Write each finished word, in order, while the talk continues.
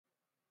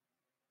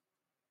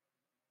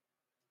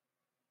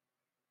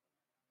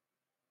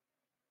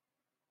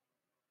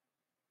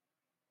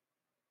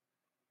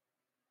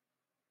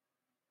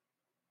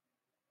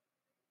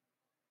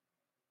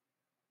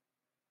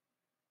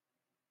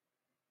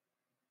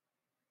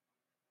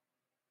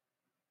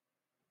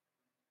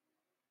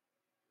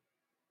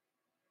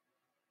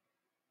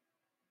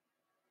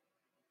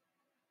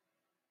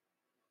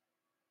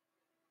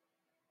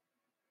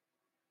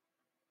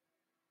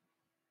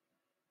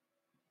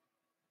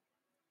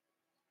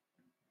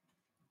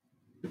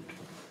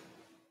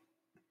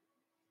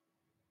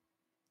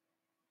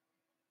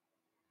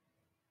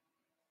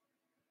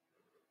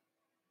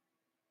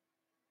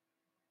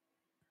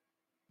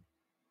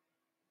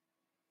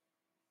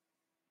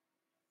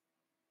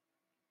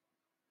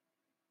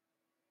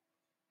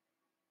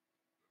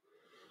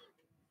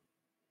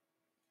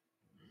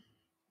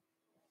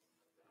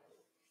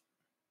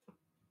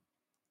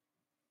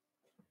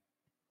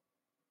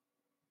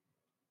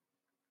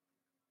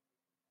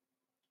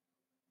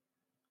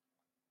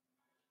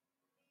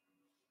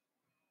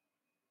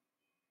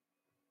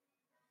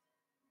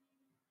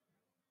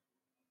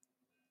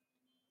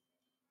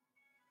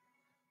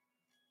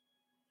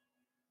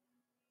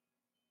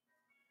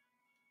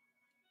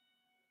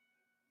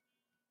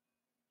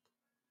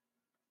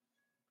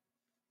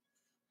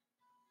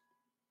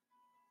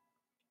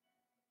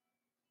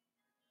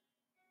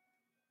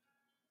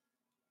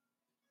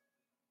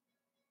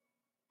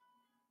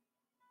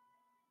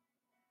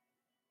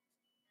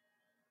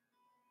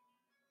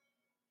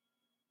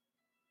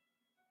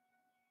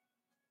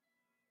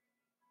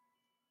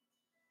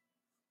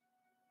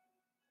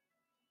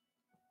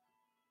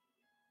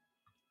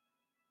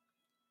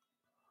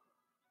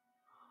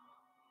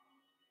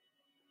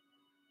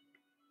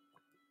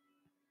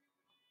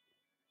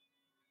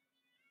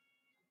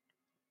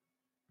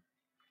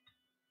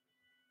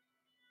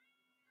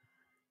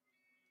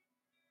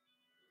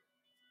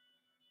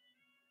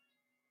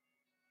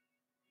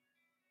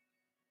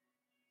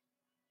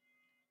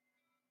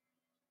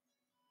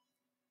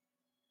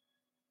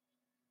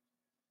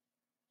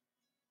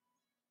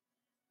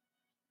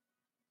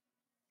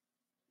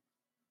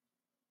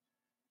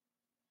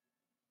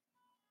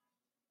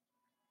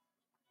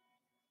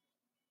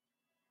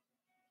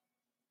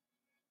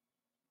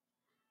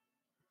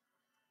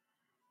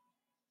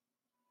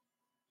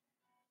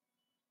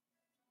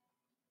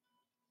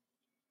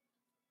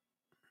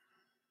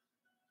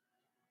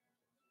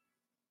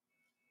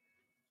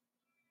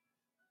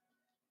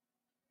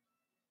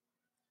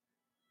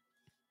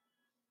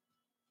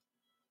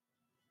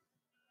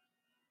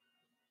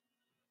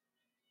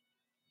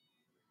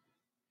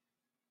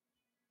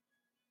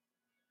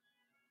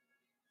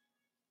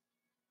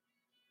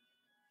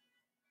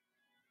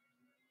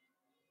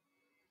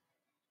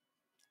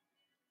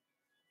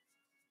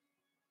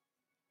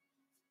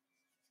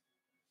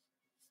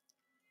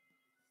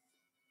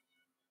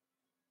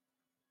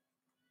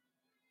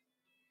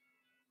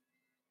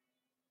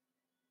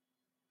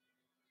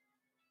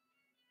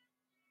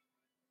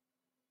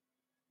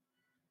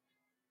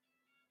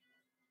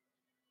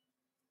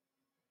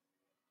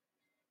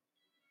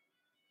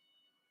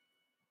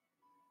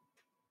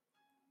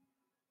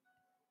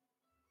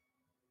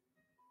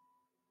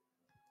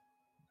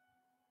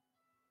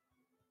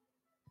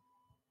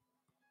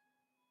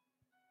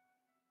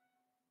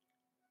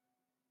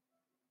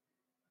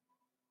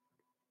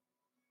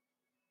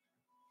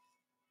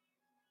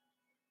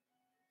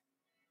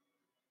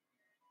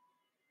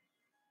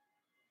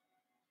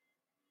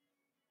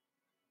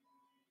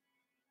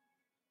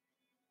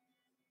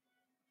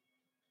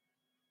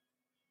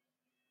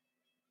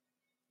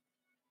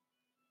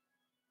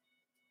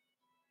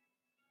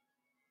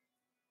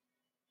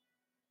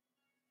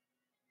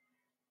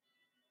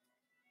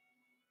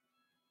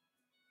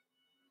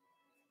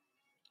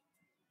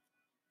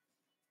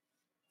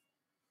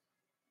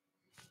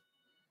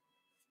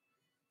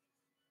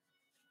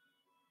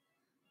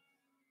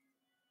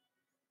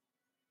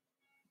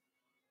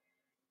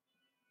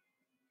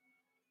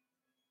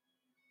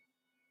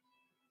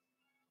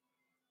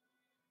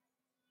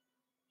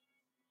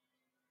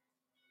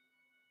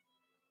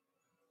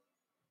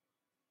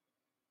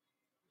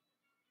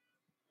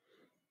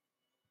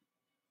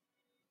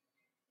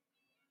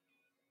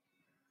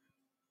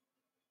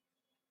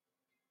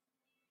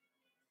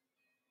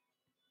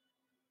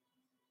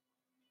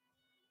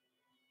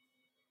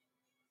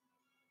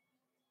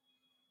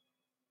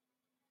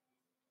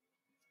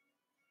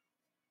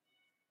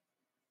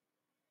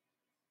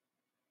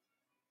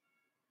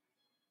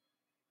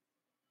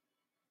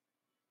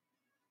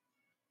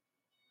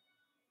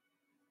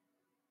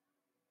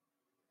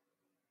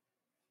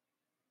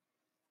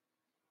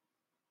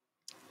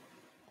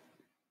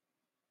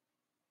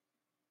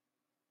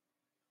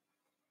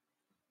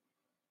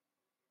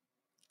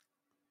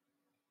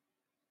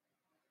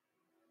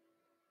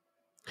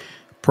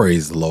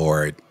Praise the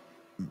Lord.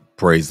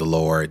 Praise the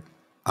Lord.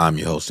 I'm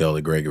your host,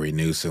 Elder Gregory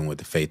Newsom with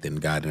the Faith in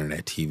God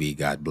Internet TV.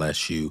 God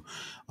bless you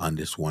on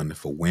this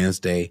wonderful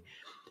Wednesday.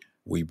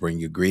 We bring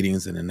you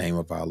greetings in the name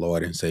of our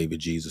Lord and Savior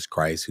Jesus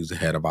Christ, who's the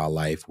head of our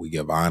life. We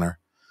give honor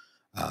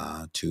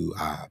to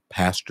our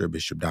pastor,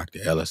 Bishop Dr.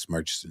 Ellis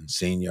Murchison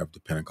Sr. of the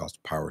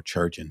Pentecostal Power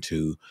Church, and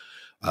to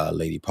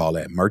Lady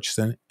Paulette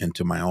Murchison, and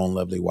to my own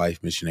lovely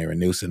wife, Missionary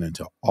Newsom, and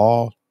to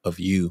all of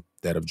you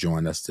that have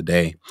joined us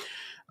today.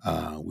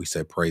 We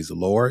say praise the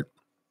Lord.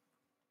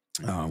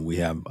 We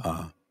have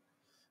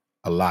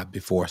a lot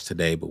before us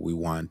today, but we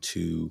want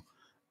to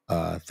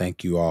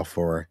thank you all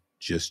for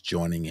just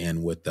joining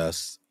in with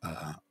us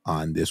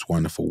on this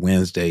wonderful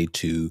Wednesday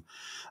to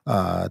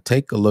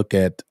take a look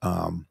at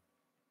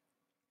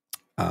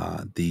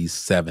these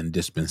 7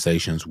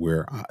 dispensations.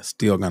 We're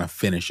still going to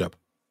finish up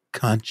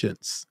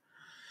conscience,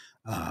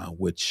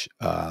 which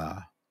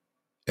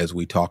as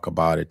we talk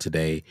about it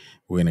today,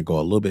 we're going to go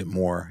a little bit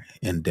more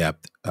in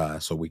depth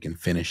so we can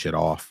finish it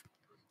off.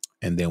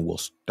 And then we'll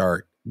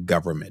start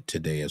government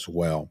today as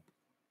well.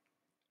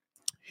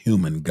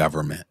 Human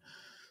government.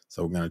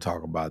 So we're going to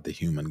talk about the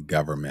human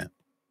government.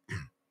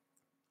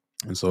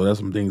 And so that's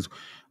some things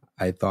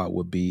I thought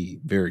would be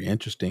very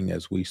interesting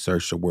as we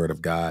search the Word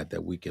of God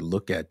that we can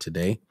look at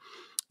today.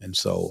 And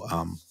so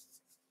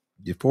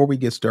before we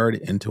get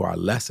started into our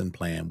lesson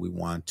plan, we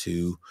want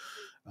to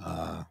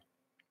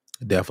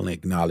definitely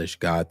acknowledge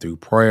God through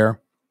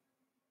prayer.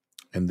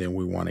 And then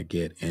we want to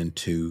get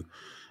into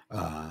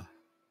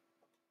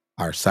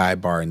our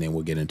sidebar, and then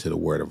we'll get into the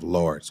Word of the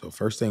Lord. So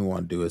first thing we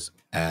want to do is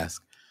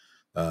ask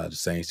the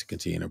saints to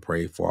continue to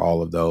pray for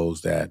all of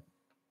those that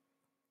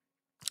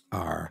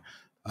are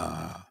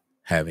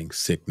having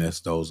sickness,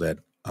 those that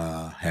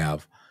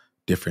have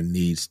different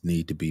needs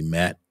need to be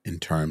met in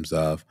terms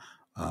of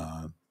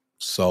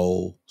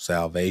soul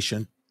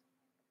salvation,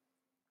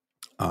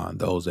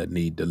 those that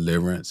need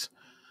deliverance,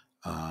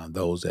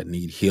 those that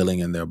need healing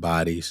in their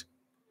bodies,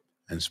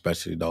 and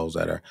especially those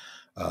that are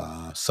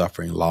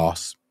suffering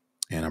loss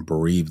and are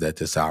bereaved at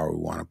this hour. We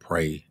want to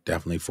pray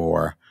definitely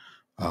for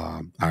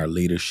our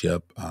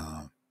leadership,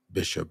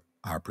 Bishop,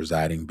 our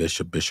presiding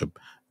Bishop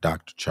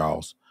Dr.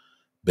 Charles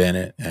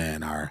Bennett,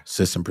 and our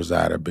assistant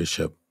presider,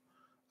 Bishop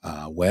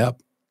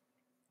Webb,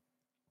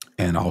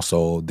 and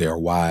also their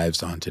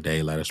wives on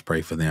today. Let us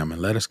pray for them,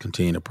 and let us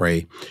continue to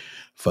pray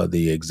for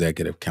the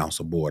Executive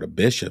Council Board of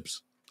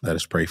Bishops. Let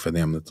us pray for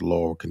them that the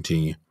Lord will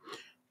continue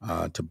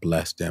to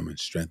bless them and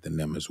strengthen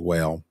them as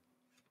well.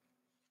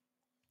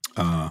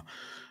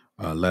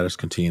 Let us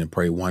continue to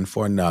pray one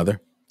for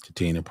another.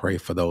 Continue to pray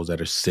for those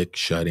that are sick,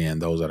 shut in,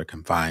 those that are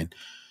confined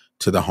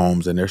to the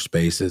homes and their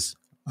spaces.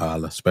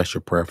 A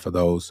special prayer for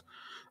those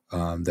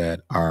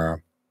that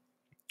are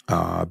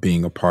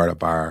being a part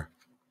of our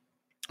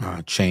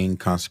chain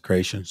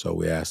consecration. So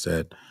we ask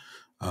that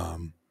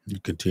you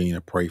continue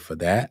to pray for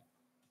that.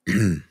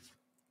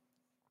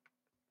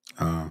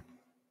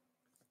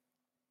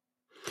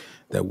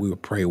 That we will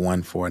pray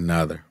one for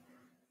another.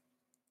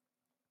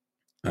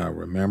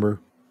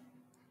 Remember,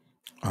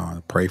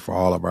 pray for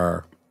all of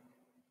our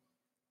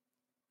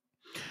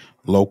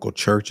local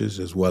churches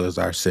as well as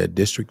our said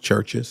district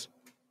churches.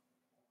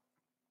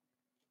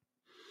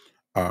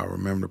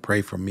 Remember to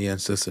pray for me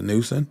and Sister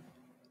Newsom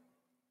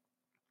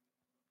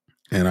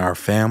and our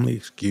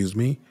family,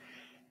 continue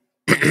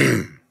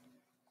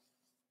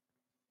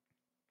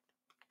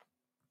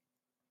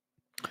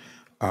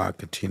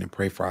to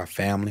pray for our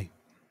family.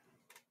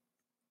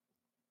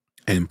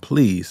 And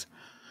please,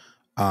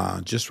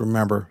 just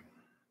remember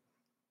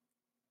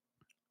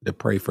to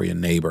pray for your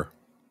neighbor.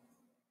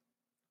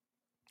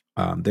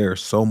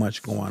 There's so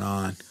much going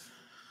on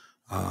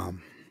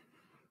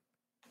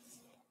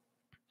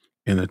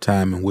in the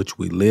time in which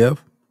we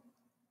live.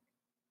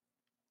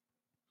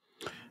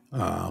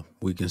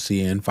 We can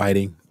see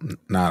infighting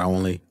not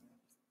only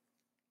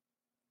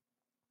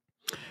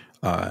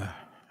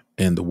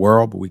in the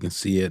world, but we can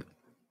see it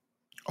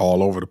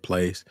all over the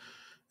place.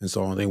 And so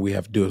the only thing we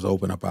have to do is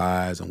open up our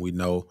eyes, and we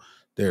know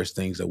there's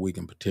things that we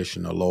can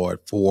petition the Lord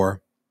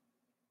for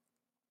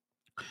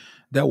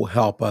that will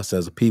help us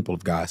as a people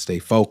of God stay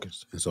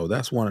focused. And so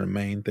that's one of the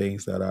main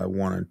things that I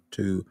wanted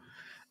to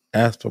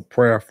ask for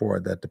prayer for,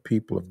 that the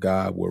people of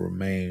God will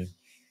remain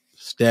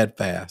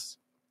steadfast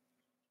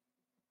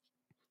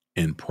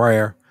in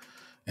prayer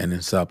and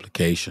in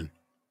supplication.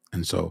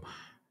 And so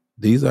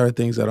these are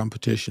things that I'm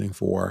petitioning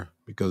for,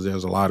 because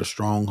there's a lot of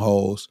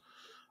strongholds,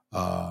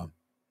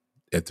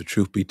 if the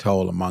truth be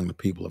told, among the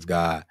people of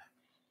God,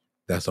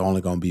 that's only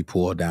going to be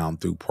pulled down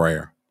through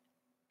prayer.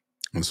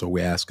 And so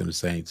we're asking the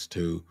saints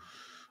to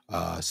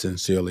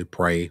sincerely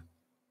pray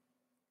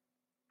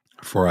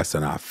for us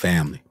and our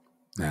family.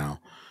 Now,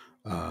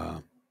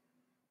 a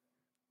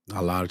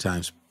lot of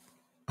times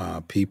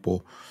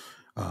people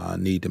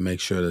need to make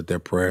sure that their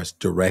prayers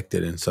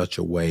directed in such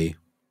a way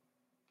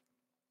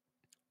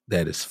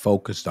that is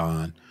focused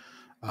on,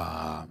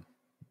 the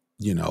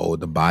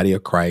body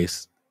of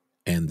Christ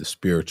and the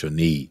spiritual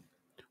need.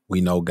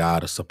 We know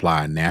God will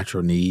supply a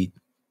natural need.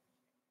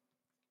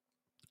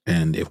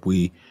 And if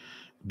we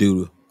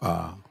do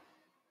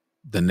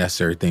the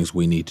necessary things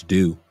we need to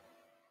do,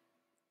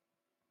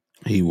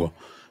 he will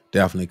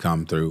definitely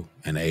come through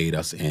and aid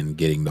us in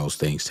getting those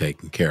things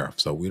taken care of.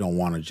 So we don't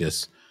want to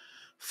just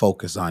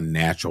focus on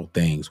natural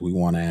things. We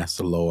want to ask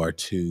the Lord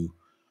to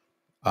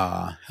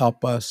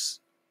help us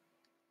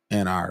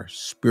in our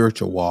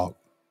spiritual walk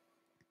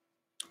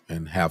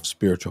and have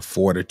spiritual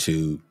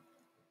fortitude,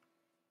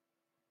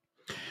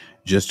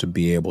 just to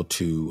be able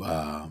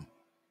to,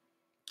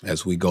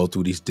 as we go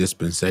through these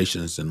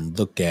dispensations and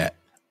look at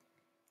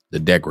the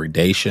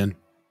degradation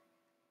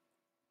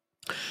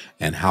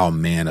and how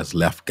man has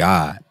left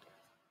God,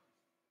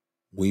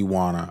 we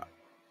want to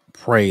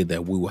pray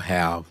that we will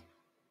have,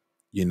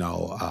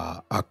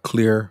 a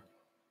clear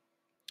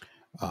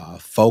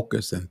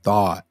focus and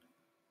thought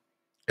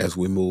as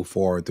we move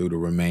forward through the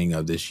remaining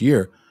of this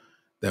year,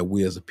 that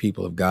we as a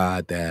people of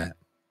God, that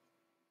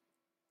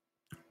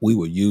we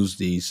will use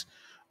these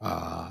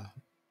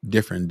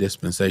different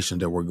dispensations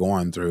that we're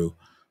going through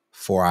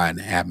for our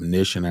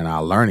admonition and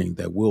our learning,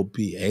 that we'll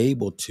be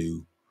able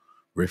to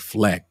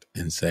reflect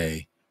and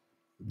say,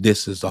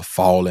 this is a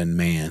fallen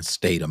man's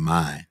state of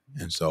mind.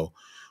 And so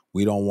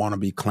we don't want to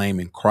be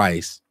claiming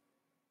Christ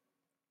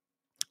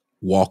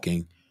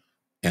walking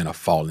in a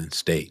fallen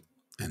state.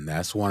 And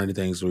that's one of the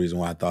things, the reason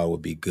why I thought it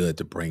would be good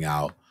to bring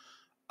out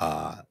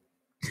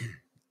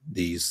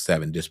these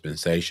 7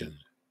 dispensations.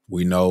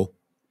 We know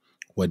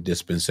what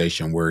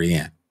dispensation we're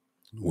in.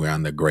 We're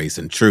on the grace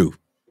and truth.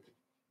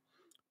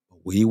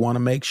 We want to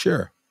make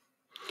sure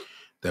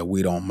that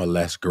we don't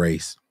molest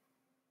grace.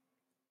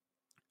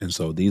 And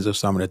so these are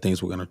some of the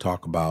things we're going to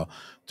talk about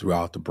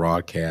throughout the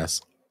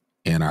broadcast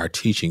and our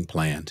teaching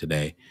plan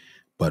today.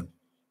 But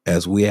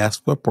as we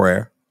ask for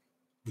prayer,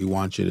 we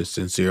want you to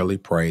sincerely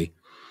pray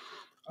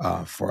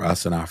for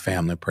us and our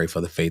family. Pray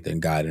for the Faith in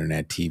God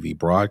Internet TV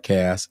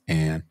broadcast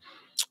and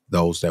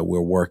those that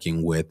we're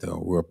working with.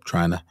 We're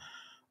trying to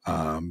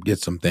get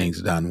some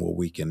things done where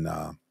we can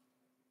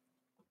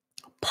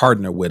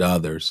partner with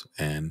others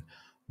and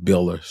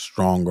build a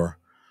stronger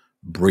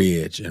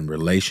bridge and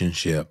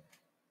relationship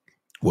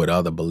with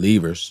other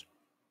believers,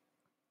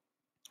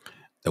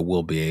 that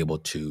we'll be able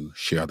to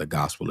share the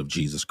gospel of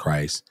Jesus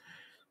Christ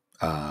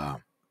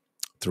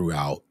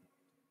throughout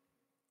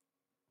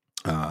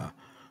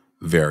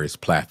various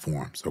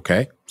platforms.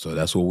 Okay, so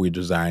that's what we're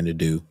designed to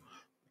do.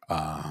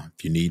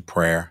 If you need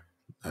prayer,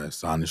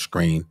 it's on the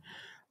screen.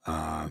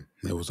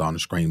 It was on the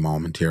screen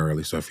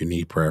momentarily. So if you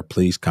need prayer,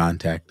 please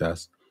contact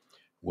us.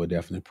 We'll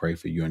definitely pray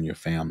for you and your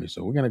family.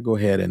 So we're going to go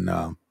ahead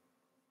and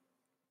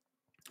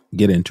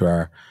get into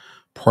our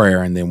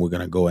prayer, and then we're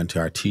going to go into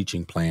our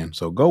teaching plan.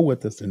 So go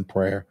with us in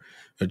prayer.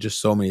 There's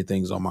just so many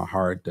things on my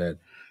heart that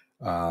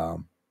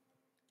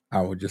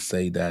I would just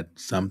say that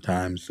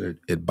sometimes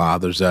it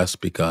bothers us,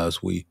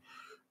 because we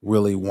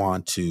really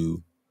want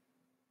to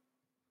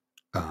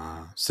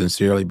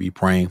sincerely be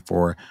praying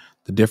for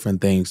the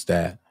different things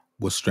that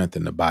will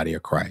strengthen the body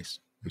of Christ.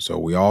 And so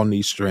we all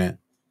need strength.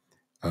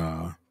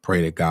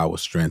 Pray that God will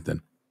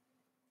strengthen,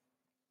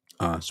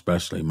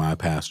 especially my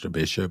pastor,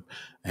 Bishop,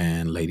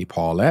 and Lady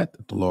Paulette,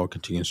 that the Lord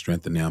continue to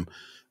strengthen them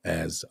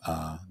as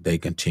they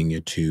continue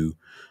to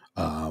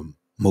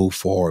move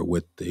forward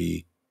with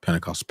the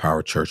Pentecostal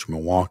Power Church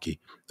Milwaukee.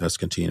 Let's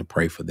continue to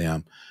pray for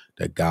them,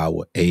 that God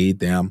will aid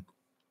them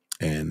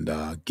and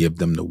give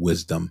them the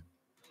wisdom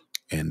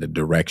and the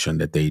direction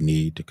that they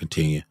need to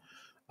continue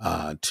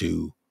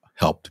to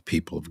help the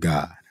people of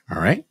God.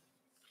 All right.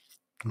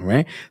 All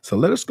right. So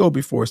let us go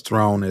before his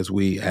throne as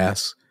we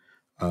ask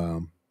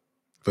for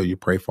you.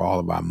 Pray for all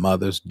of our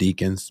mothers,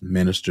 deacons,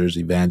 ministers,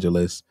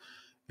 evangelists,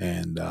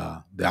 and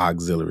the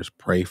auxiliaries.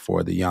 Pray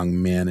for the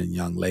young men and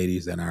young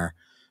ladies in our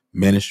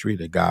ministry,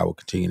 that God will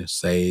continue to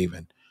save,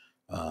 and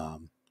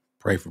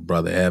pray for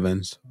Brother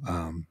Evans.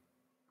 And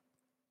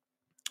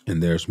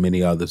there's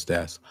many others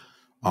that's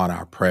on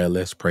our prayer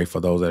list. Pray for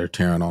those that are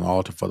tearing on the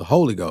altar for the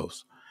Holy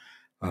Ghost.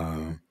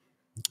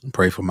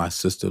 Pray for my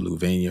sister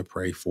Luvenia.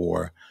 Pray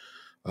for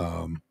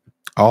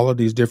all of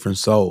these different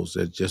souls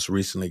that just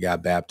recently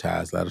got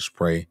baptized. Let us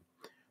pray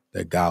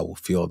that God will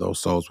fill those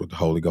souls with the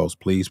Holy Ghost.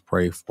 Please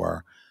pray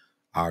for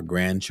our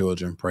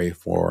grandchildren. Pray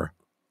for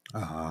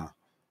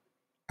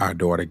our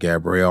daughter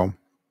Gabrielle.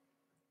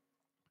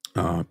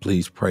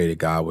 Please pray that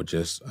God will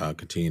just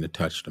continue to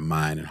touch the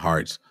mind and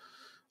hearts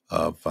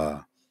of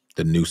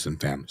the Newsom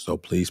family. So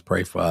please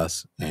pray for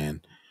us,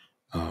 and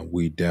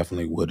we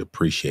definitely would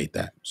appreciate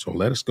that. So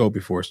let us go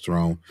before his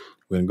throne.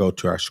 We're going to go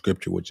to our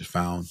scripture, which is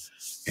found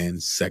in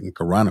 2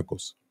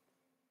 Chronicles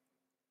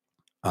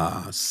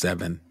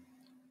 7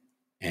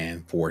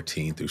 and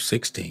 14 through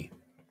 16.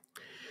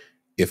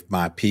 If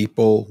my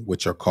people,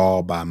 which are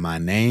called by my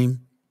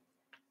name,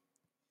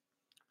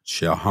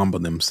 shall humble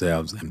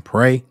themselves and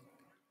pray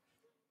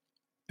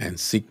and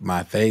seek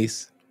my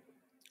face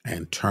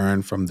and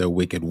turn from their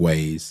wicked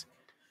ways,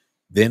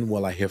 then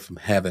will I hear from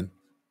heaven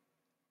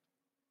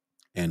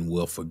and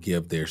will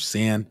forgive their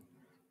sin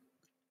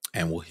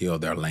and will heal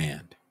their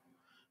land.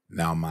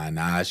 Now mine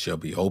eyes shall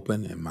be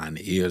open and mine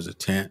ears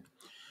attent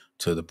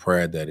to the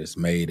prayer that is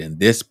made in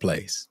this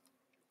place.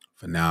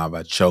 For now have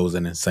I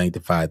chosen and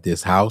sanctified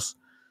this house,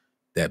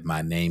 that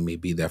my name may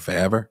be there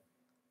forever,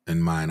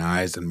 and mine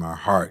eyes and my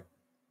heart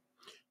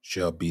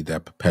shall be there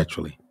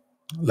perpetually.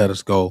 Let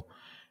us go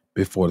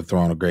before the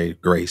throne of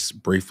great grace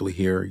briefly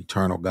here.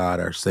 Eternal God,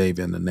 our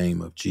Savior, in the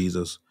name of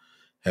Jesus.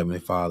 Heavenly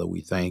Father,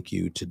 we thank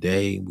you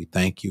today. We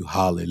thank you.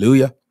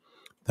 Hallelujah.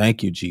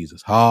 Thank you,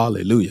 Jesus.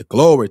 Hallelujah.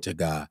 Glory to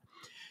God.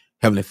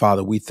 Heavenly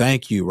Father, we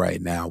thank you right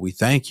now. We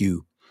thank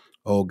you,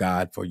 oh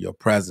God, for your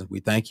presence. We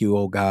thank you,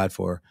 oh God,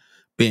 for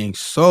being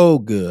so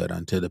good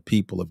unto the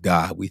people of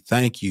God. We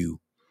thank you,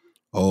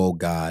 oh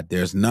God.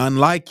 There's none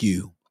like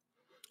you.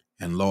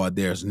 And Lord,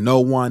 there's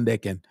no one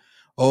that can,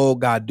 oh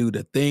God, do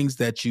the things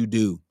that you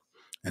do.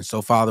 And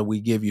so, Father,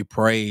 we give you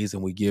praise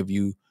and we give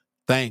you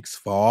thanks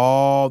for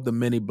all the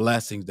many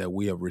blessings that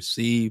we have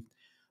received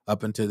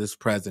up until this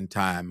present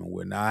time. And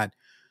we're not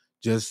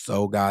just,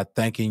 oh God,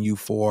 thanking you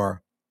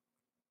for,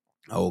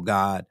 oh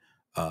God,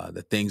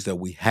 the things that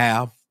we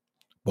have,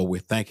 but we're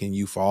thanking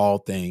you for all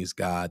things,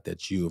 God,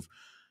 that you've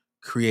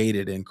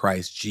created in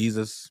Christ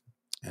Jesus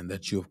and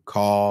that you've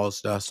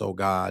caused us, oh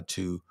God,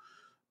 to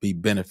be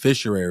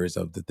beneficiaries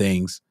of the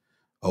things,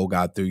 oh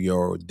God, through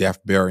your death,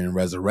 burial, and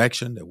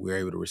resurrection, that we're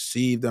able to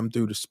receive them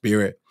through the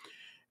Spirit.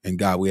 And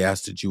God, we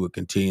ask that you would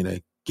continue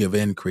to give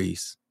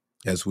increase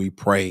as we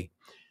pray,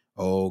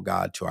 oh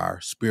God, to our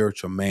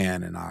spiritual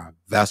man and our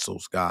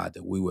vessels, God,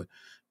 that we would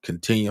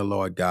continue,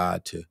 Lord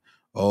God, to,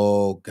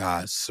 oh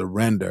God,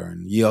 surrender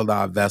and yield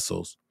our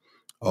vessels,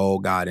 oh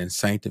God, in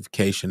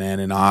sanctification and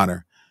in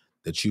honor,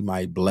 that you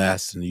might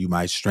bless and you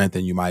might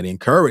strengthen, you might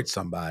encourage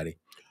somebody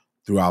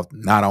throughout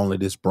not only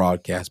this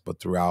broadcast, but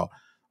throughout,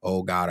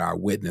 oh God, our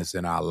witness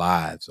in our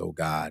lives, oh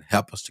God.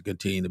 Help us to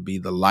continue to be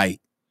the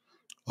light,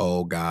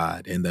 oh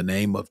God, in the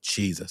name of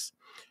Jesus,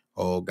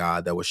 oh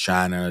God, that will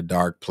shine in a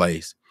dark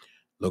place.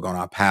 Look on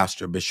our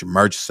pastor, Bishop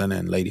Murchison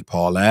and Lady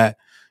Paulette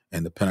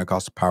and the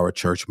Pentecostal Power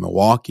Church,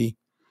 Milwaukee.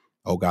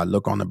 Oh God,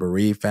 look on the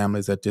bereaved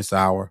families at this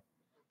hour.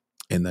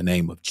 In the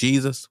name of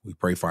Jesus, we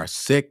pray for our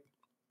sick.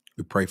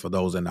 We pray for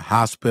those in the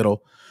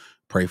hospital.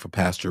 Pray for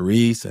Pastor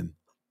Reese and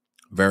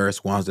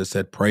various ones that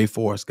said, pray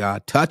for us,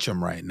 God. Touch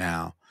them right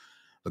now.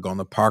 Look on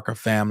the Parker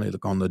family.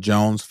 Look on the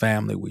Jones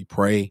family. We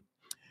pray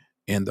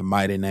in the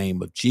mighty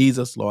name of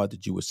Jesus, Lord,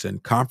 that you would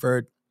send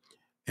comfort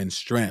and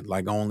strength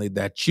like only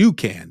that you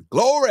can.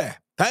 Glory.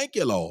 Thank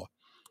you, Lord.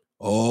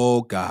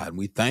 Oh, God,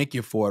 we thank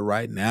you for it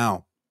right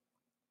now.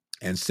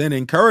 And send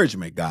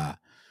encouragement, God.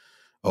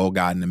 Oh,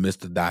 God, in the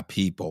midst of thy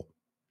people.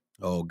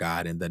 Oh,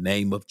 God, in the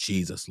name of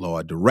Jesus,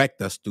 Lord,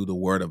 direct us through the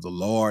word of the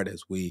Lord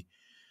as we,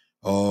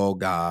 oh,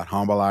 God,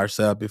 humble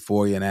ourselves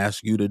before you and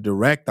ask you to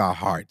direct our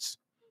hearts.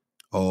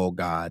 Oh,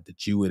 God,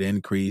 that you would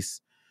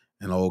increase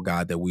and, oh,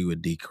 God, that we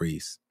would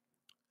decrease.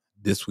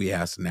 This we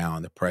ask now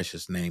in the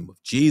precious name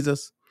of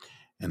Jesus.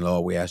 And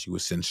Lord, we ask you to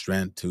send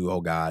strength to, oh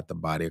God, the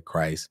body of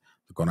Christ.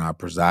 Look on our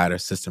presider,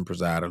 assistant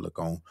presider. Look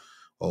on,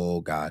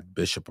 oh God,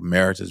 Bishop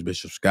Emeritus,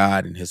 Bishop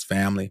Scott and his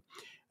family.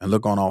 And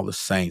look on all the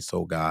saints,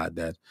 oh God,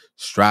 that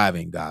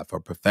striving, God, for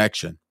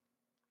perfection.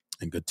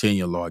 And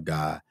continue, Lord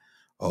God,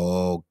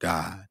 oh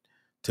God,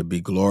 to be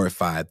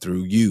glorified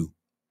through you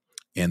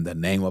in the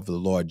name of the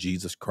Lord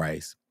Jesus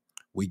Christ.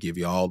 We give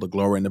you all the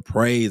glory and the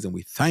praise, and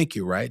we thank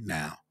you right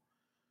now.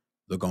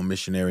 Look on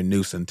Missionary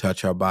Newsom,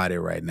 touch her body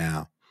right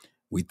now.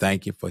 We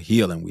thank you for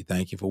healing. We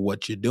thank you for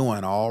what you're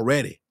doing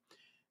already.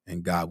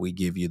 And God, we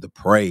give you the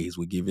praise.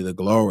 We give you the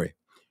glory.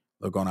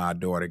 Look on our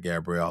daughter,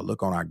 Gabrielle.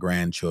 Look on our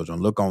grandchildren.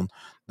 Look on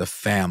the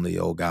family,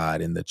 oh God,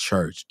 in the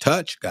church.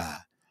 Touch, God.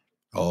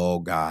 Oh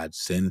God,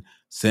 send,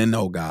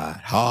 oh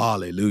God.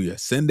 Hallelujah.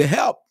 Send the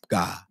help,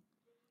 God,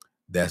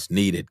 that's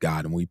needed,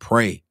 God. And we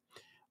pray,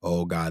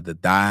 oh God,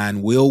 that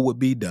thine will would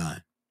be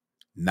done.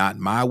 Not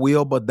my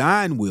will, but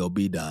thine will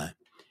be done.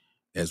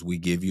 As we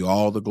give you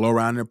all the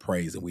glory and the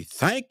praise, and we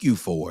thank you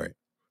for it.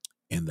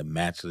 In the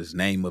matchless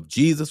name of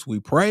Jesus,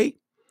 we pray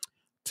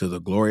to the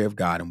glory of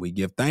God, and we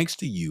give thanks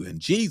to you in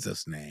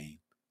Jesus' name.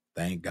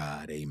 Thank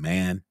God.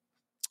 Amen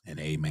and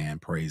amen.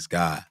 Praise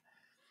God.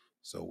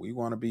 So we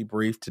want to be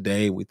brief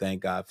today. We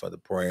thank God for the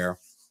prayer.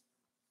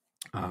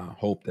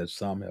 Hope that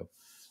some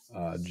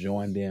have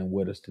joined in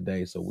with us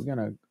today. So we're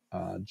going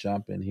to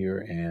jump in here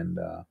and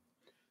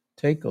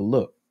take a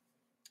look.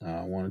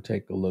 I want to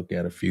take a look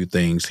at a few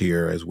things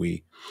here as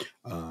we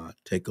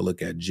take a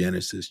look at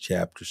Genesis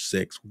chapter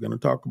 6. We're going to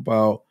talk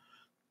about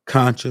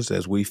conscience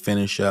as we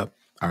finish up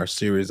our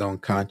series on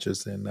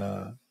conscience. And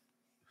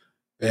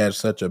we had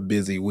such a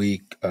busy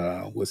week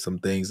with some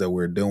things that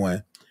we're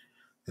doing.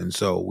 And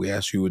so we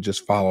ask you to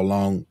just follow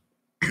along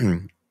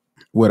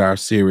with our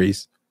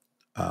series,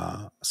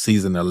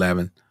 season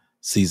 11,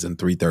 season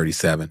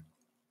 337.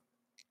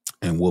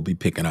 And we'll be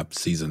picking up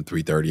season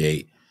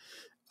 338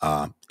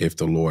 if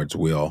the Lord's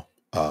will,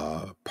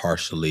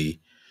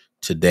 partially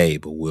today,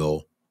 but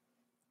we'll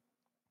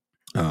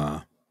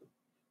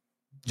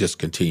just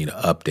continue to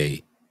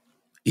update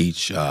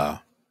each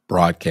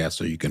broadcast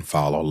so you can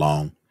follow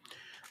along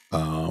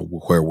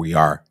where we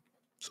are.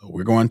 So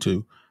we're going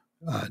to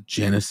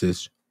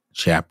Genesis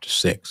chapter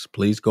 6.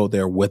 Please go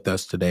there with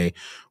us today.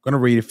 I'm going to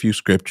read a few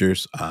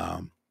scriptures.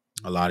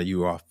 A lot of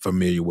you are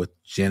familiar with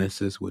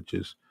Genesis, which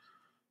is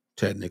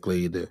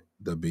technically the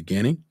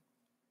beginning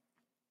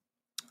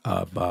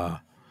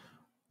of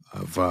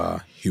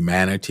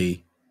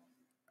humanity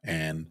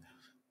and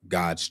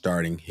God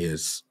starting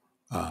His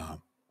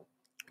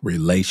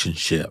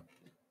relationship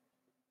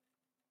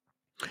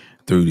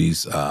through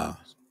these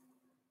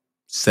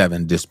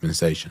 7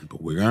 dispensations.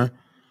 But we're gonna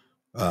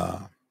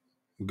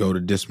go to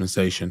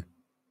dispensation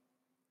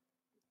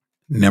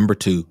number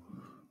 2,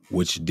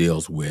 which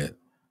deals with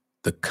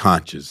the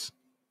conscience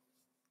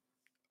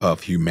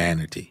of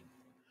humanity.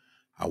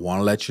 I want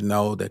to let you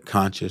know that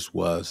conscience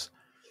was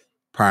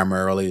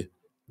primarily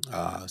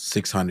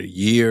 600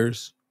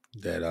 years,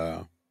 that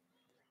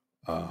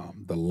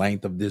the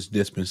length of this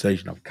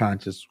dispensation of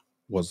conscience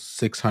was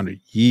 600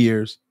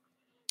 years,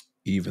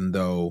 even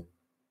though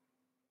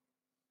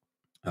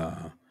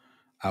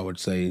I would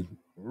say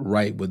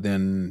right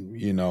within,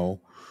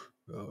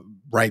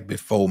 right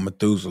before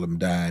Methuselah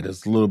died,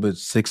 it's a little bit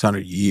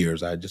 600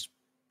 years.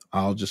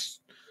 I'll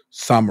just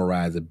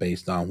summarize it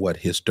based on what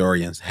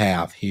historians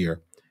have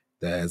here.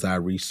 That as I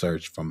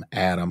research from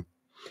Adam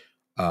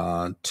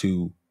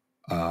to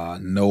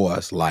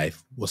Noah's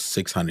life was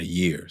 600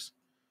 years.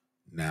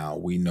 Now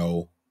we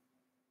know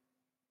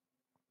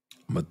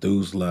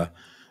Methuselah,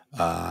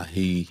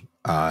 he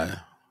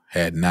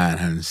had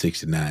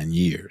 969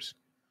 years,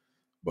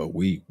 but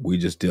we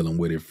just dealing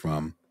with it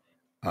from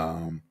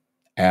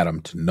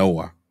Adam to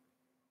Noah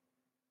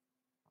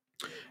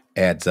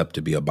adds up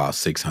to be about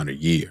 600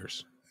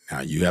 years.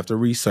 Now you have to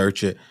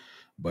research it,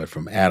 but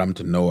from Adam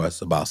to Noah,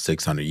 it's about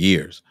 600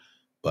 years.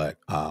 But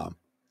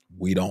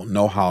we don't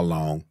know how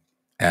long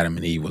Adam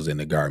and Eve was in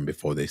the garden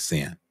before they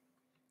sinned.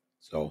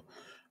 So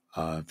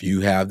if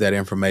you have that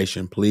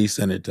information, please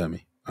send it to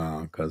me,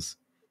 because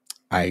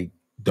I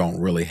don't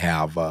really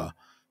have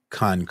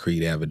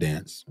concrete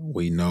evidence.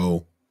 We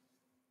know,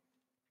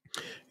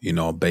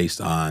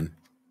 based on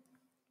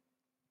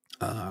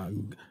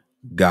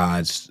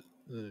God's,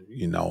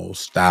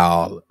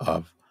 style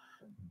of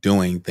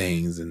doing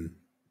things and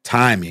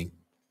timing.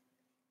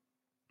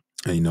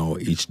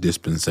 Each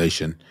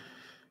dispensation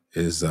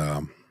is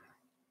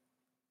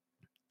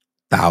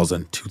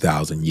 1,000,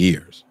 2,000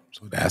 years.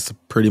 So that's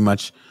pretty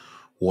much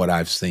what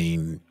I've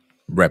seen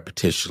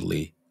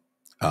repetitionally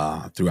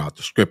throughout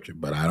the scripture,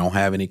 but I don't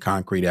have any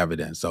concrete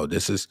evidence. So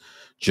this is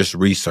just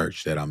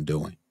research that I'm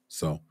doing.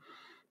 So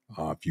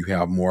if you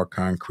have more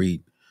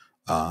concrete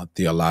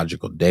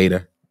theological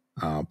data,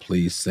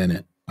 please send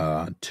it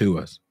to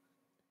us.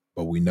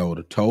 But we know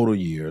the total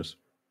years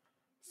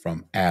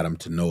from Adam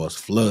to Noah's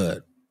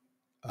flood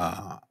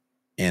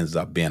ends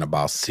up being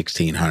about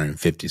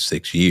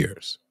 1,656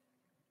 years.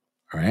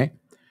 All right.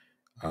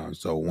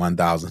 So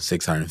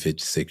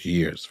 1,656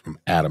 years from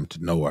Adam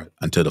to Noah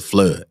until the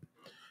flood.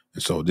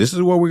 And so this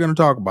is what we're going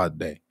to talk about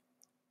today.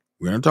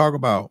 We're going to talk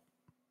about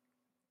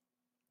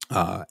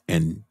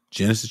in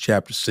Genesis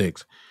chapter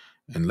 6,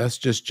 and let's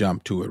just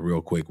jump to it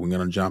real quick. We're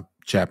going to jump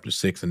chapter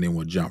 6, and then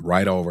we'll jump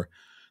right over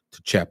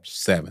to chapter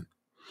 7.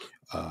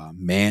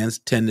 Man's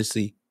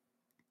tendency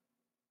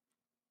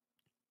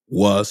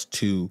was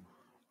to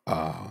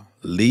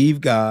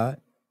leave God,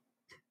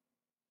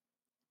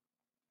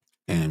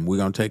 and we're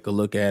going to take a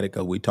look at it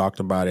because we talked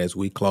about it as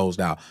we closed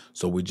out.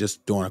 So we're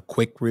just doing a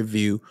quick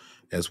review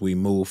as we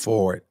move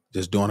forward,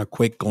 just doing a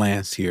quick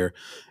glance here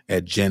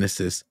at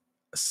Genesis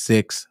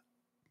 6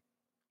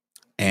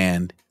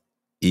 and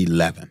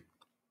 11.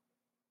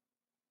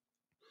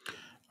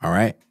 All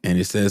right. And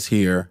it says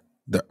here,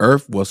 the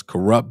earth was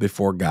corrupt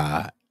before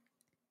God,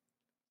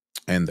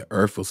 and the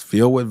earth was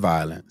filled with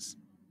violence.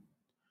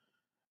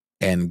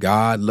 And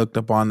God looked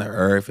upon the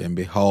earth, and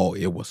behold,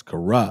 it was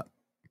corrupt,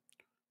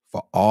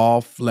 for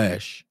all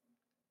flesh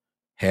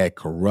had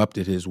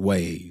corrupted his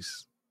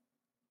ways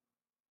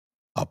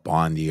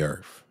upon the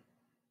earth.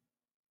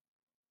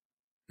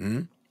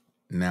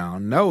 Now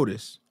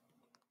notice,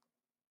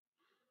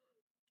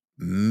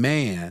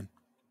 man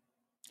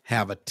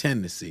have a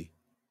tendency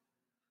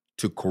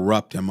to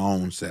corrupt his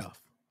own self.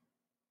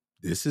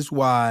 This is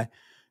why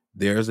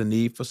there's a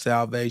need for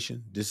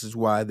salvation. This is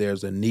why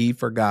there's a need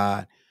for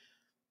God,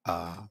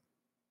 a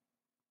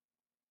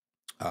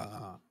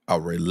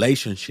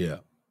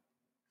relationship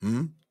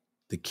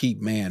to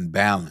keep man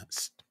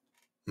balanced.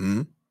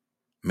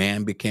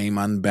 Man became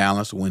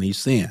unbalanced when he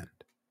sinned.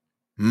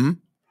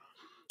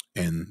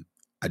 And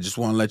I just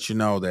want to let you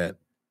know that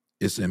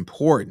it's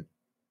important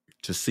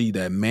to see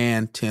that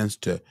man tends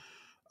to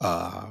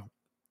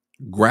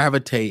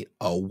gravitate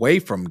away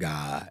from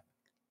God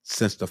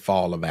since the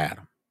fall of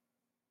Adam.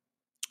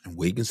 And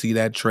we can see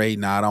that trait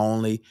not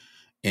only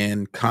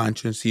in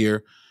conscience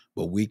here,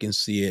 but we can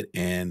see it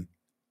in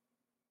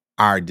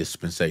our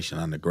dispensation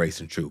under grace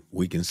and truth.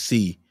 We can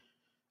see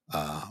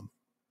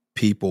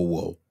people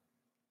will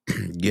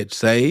get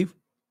saved,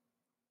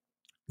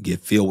 get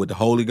filled with the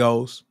Holy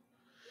Ghost,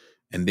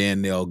 and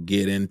then they'll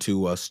get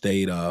into a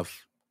state of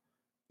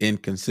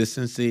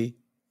inconsistency,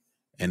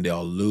 and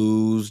they'll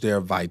lose their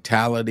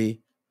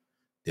vitality,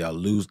 they'll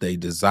lose their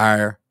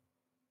desire,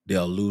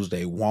 they'll lose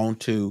their want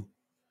to,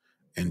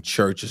 and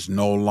church is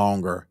no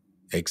longer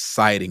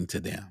exciting to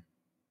them.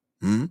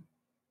 Hmm?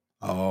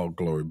 Oh,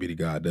 glory be to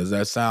God. Does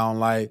that sound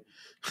like,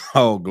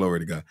 oh, glory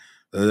to God.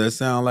 Does that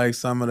sound like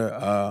some of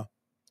the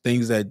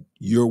things that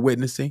you're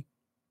witnessing?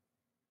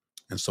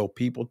 And so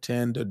people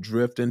tend to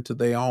drift into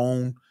their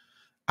own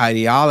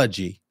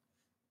ideology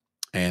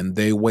and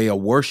their way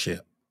of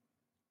worship.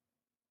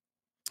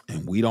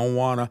 And we don't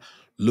want to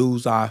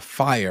lose our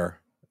fire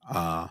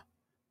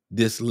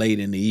this late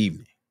in the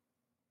evening.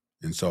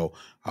 And so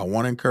I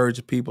want to encourage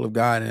the people of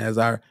God. And as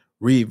I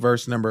read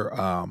verse number,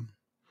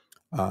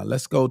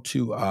 let's go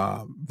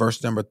to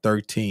verse number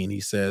 13.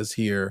 He says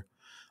here,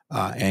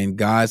 and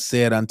God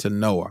said unto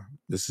Noah,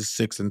 this is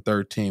 6 and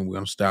 13. We're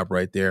going to stop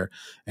right there.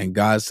 And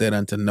God said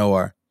unto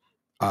Noah,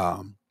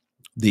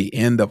 the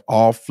end of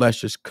all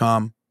flesh is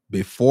come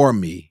before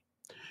me,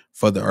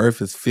 for the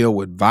earth is filled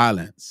with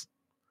violence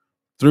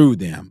through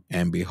them.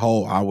 And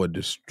behold, I will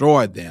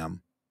destroy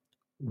them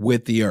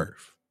with the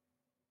earth.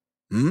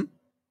 Hmm?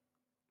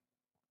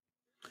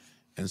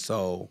 And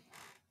so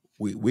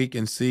we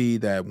can see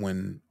that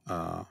when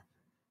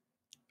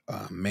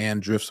man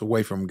drifts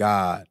away from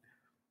God,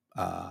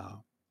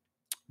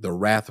 the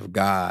wrath of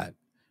God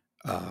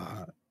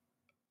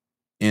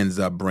ends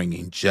up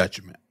bringing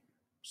judgment.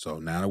 So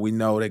now that we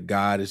know that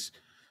God is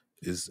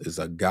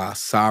a God,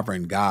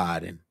 sovereign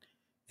God,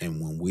 and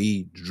when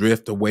we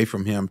drift away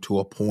from Him to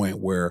a point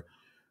where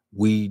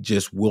we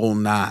just will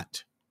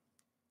not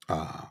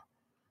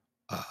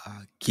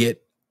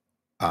get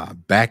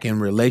back in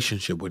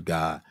relationship with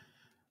God,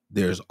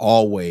 there's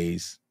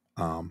always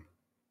a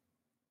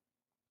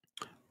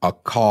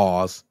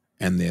cause,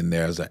 and then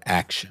there's an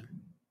action.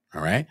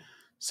 All right.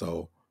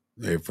 So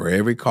for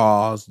every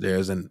cause,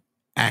 there's an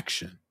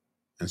action.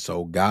 And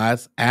so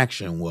God's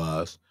action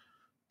was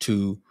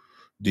to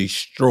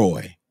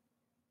destroy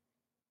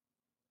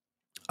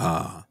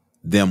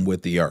them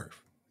with the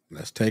earth.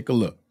 Let's take a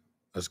look.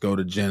 Let's go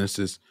to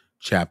Genesis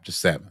chapter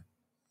 7.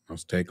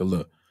 Let's take a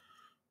look.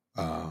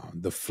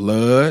 The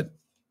flood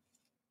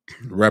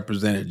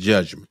represented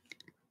judgment.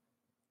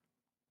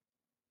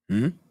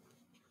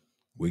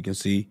 We can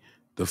see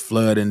the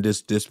flood in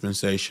this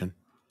dispensation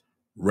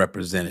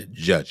represented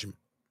judgment.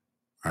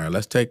 All right,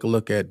 let's take a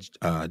look at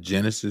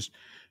Genesis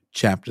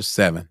chapter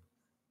 7.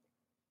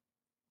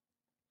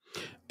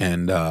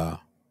 And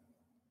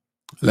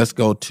let's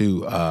go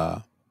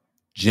to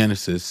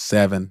Genesis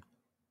 7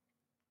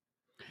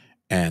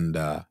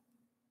 and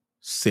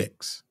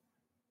 6.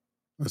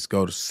 Let's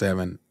go to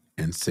 7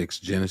 and 6.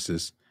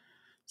 Genesis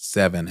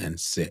 7 and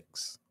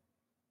 6.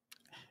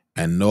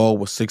 And Noah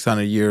was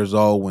 600 years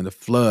old when the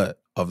flood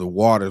of the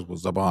waters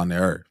was upon the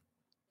earth.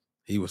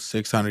 He was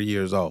 600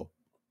 years old.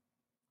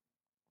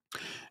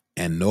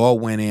 And Noah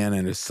went in,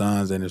 and his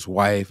sons and his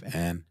wife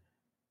and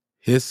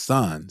his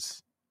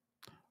sons'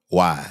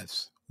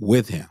 wives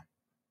with him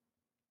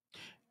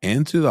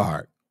into the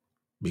ark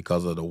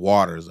because of the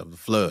waters of the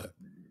flood,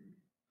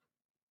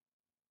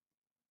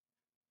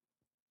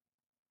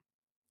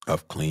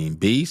 of clean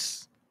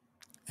beasts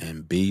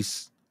and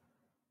beasts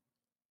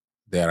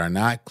that are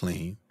not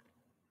clean,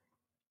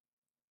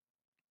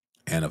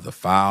 and of the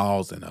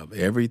fowls and of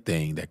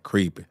everything that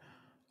creepeth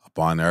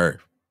upon the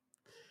earth.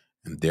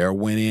 And there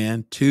went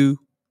in two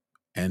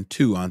and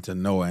two unto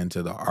Noah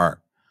into the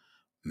ark,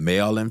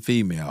 male and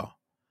female,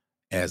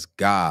 as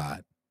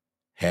God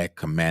had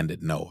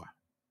commanded Noah.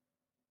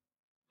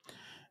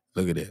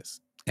 Look at this.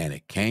 And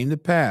it came to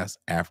pass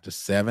after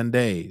 7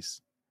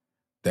 days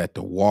that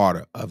the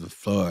water of the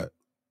flood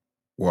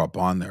were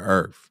upon the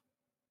earth.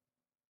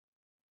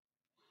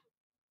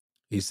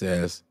 He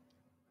says,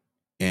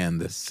 in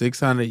the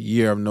 600th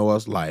year of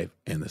Noah's life,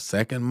 in the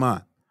second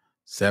month,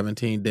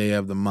 17th day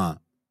of the month,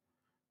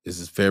 this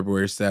is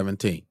February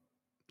 17th.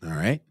 All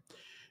right.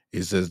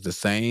 It says the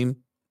same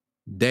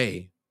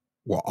day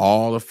were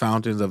all the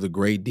fountains of the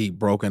great deep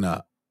broken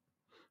up,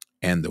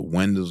 and the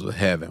windows of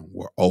heaven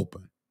were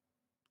open,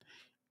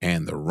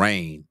 and the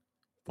rain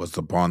was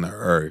upon the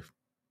earth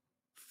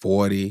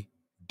 40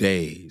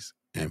 days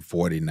and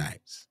 40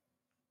 nights.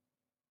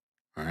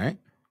 All right.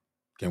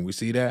 Can we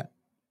see that?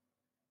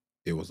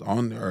 It was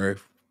on the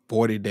earth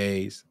 40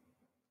 days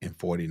and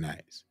 40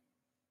 nights.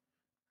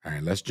 All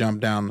right, let's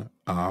jump down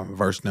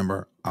verse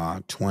number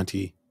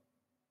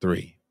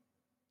 23.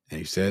 And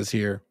he says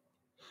here,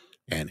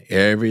 and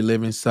every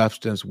living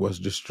substance was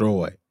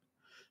destroyed,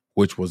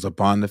 which was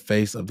upon the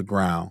face of the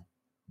ground,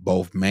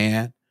 both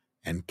man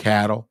and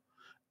cattle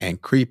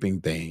and creeping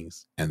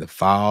things and the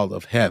fowl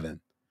of heaven,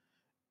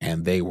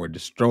 and they were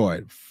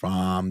destroyed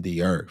from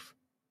the earth.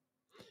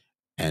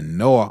 And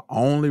Noah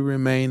only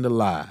remained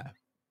alive,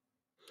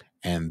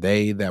 and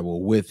they that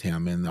were with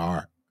him in the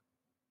ark.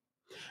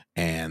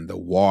 And the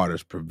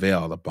waters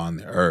prevailed upon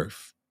the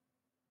earth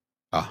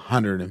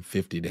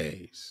 150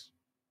 days.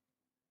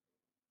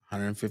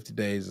 150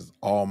 days is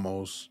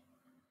almost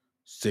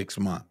 6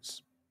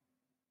 months.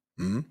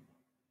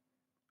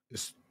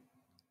 It's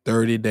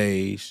 30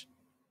 days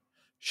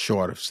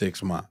short of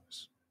 6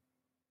 months.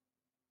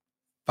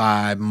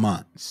 5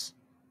 months.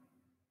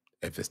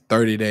 If it's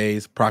 30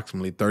 days,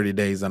 approximately 30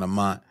 days in a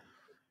month,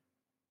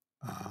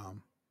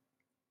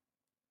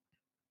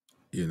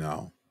 you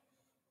know,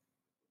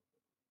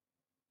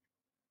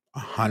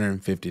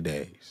 150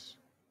 days.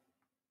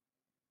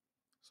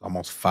 It's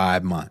almost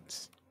 5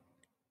 months.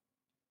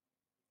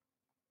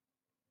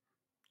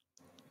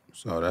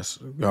 So that's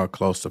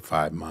close to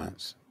 5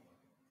 months.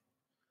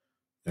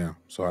 Yeah.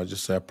 So I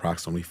just said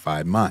approximately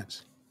 5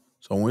 months.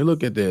 So when we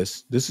look at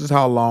this is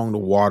how long the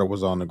water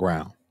was on the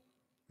ground.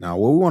 Now,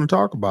 what we want to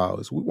talk about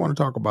is we want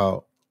to talk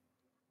about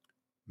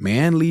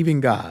man leaving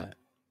God.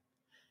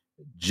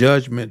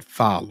 Judgment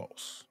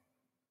follows.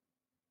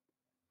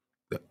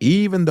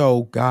 Even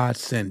though God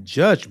sent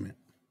judgment,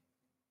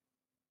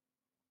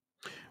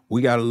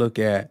 we got to look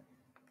at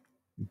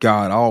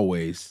God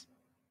always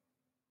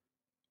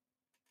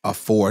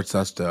affords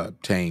us to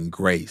obtain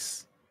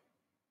grace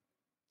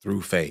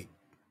through faith.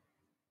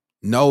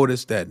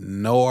 Notice that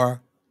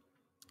Noah,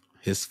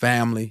 his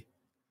family,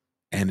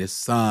 and his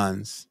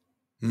sons,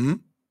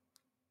 and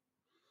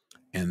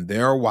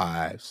their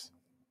wives,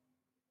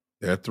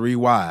 their 3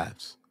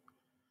 wives,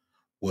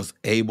 was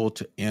able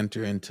to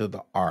enter into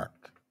the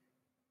ark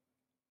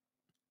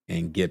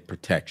and get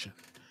protection.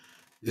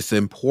 It's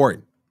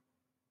important.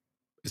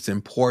 It's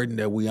important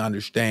that we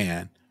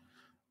understand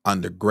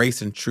under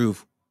grace and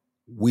truth,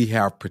 we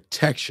have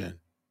protection.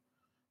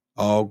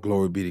 All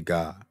glory be to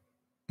God.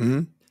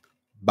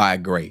 By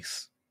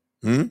grace.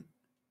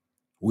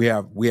 We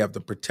have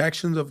the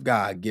protections of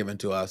God given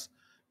to us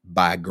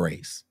by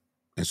grace.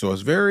 And so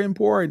it's very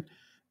important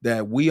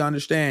that we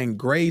understand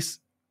grace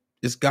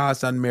is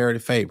God's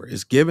unmerited favor.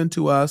 It's given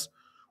to us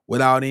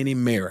without any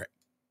merit.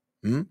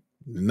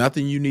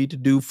 Nothing you need to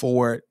do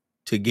for it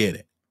to get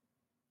it.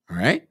 All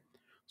right?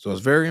 So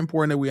it's very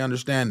important that we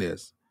understand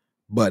this.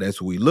 But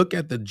as we look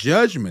at the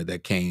judgment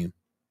that came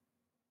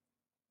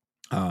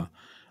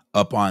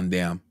upon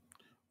them,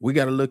 we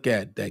got to look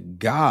at that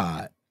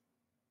God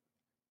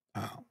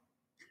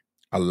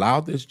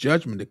allowed this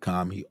judgment to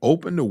come. He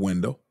opened the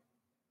window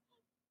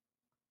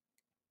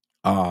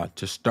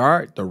to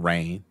start the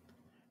rain,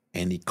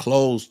 and he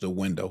closed the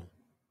window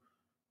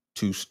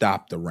to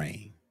stop the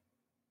rain.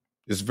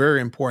 It's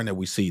very important that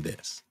we see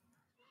this.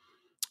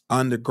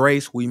 Under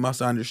grace, we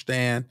must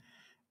understand,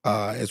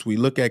 as we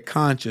look at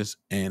conscience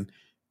and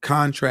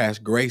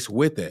contrast grace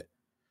with it,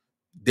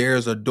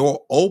 there's a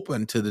door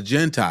open to the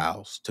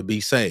Gentiles to be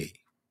saved.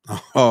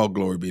 Oh,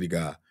 glory be to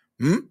God.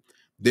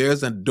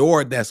 There's a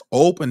door that's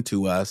open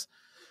to us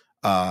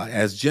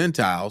as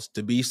Gentiles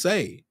to be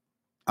saved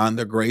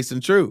under grace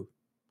and truth.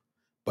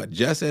 But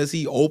just as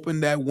he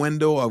opened that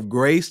window of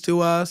grace to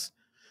us,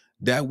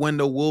 that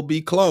window will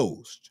be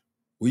closed.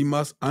 We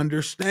must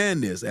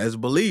understand this as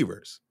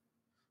believers.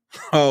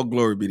 Oh,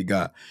 glory be to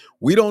God.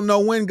 We don't know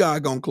when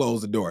God gonna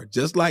close the door,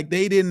 just like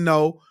they didn't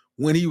know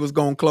when he was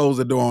gonna close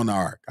the door on the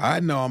ark.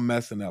 I know I'm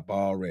messing up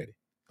already.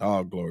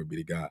 Oh, glory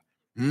be to God.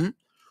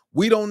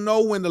 We don't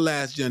know when the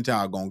last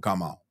Gentile gonna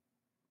come on.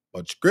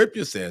 But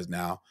scripture says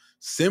now,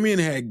 Simeon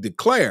had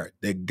declared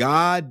that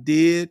God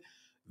did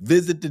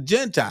visit the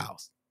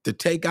Gentiles to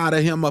take out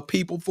of him a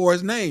people for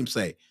his name's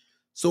sake.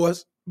 So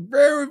it's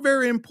very,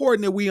 very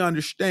important that we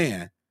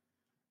understand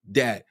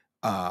that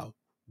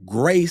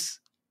grace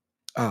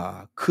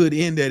could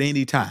end at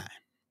any time.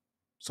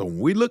 So when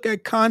we look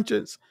at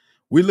conscience,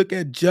 we look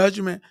at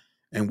judgment,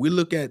 and we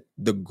look at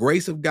the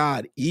grace of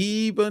God,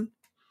 even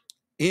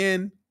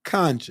in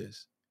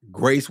conscience,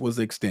 grace was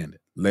extended.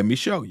 Let me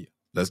show you.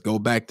 Let's go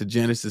back to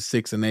Genesis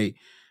 6 and 8.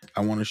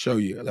 I want to show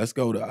you. Let's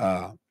go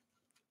to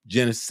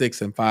Genesis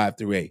 6 and 5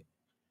 through 8.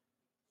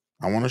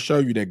 I want to show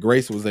you that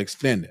grace was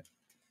extended.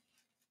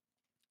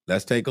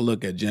 Let's take a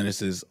look at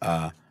Genesis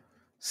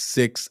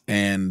 6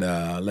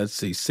 and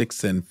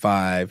 6 and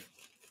 5.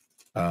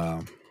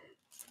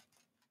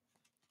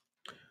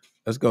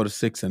 Let's go to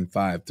 6 and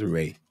 5 through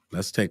 8.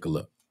 Let's take a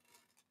look.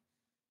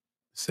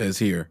 It says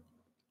here,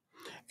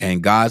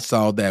 and God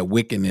saw that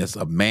wickedness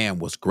of man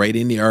was great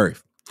in the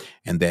earth,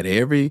 and that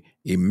every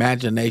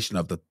imagination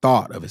of the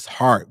thought of his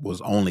heart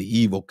was only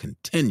evil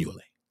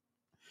continually.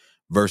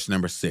 Verse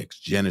number 6,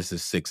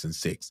 Genesis 6 and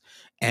 6.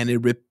 And it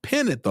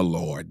repented the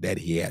Lord that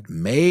he had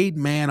made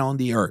man on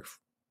the earth,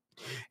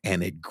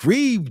 and it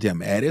grieved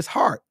him at his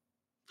heart.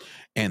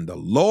 And the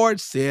Lord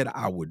said,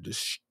 I would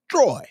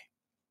destroy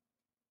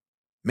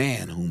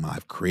man whom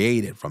I've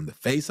created from the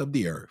face of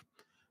the earth,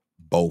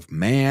 both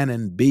man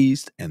and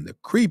beast, and the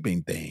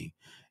creeping thing,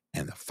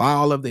 and the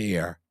fowl of the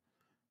air,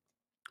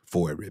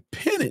 for it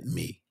repented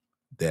me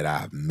that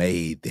I've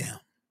made them.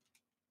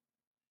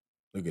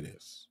 Look at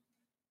this.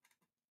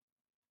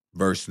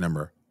 Verse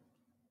number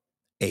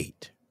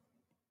 8.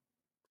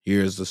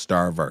 Here's the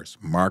star verse.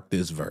 Mark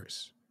this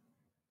verse,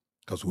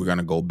 because we're going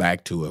to go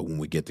back to it when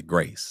we get to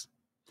grace.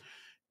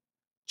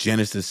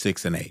 Genesis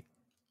 6 and 8.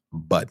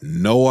 But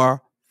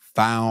Noah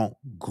found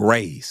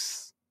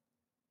grace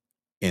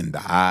in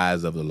the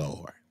eyes of the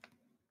Lord.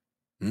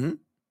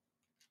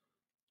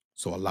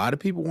 So a lot of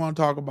people want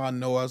to talk about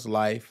Noah's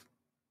life.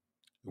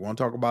 They want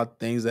to talk about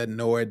things that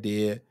Noah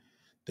did.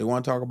 They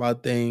want to talk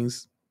about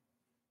things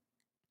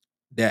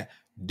that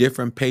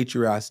different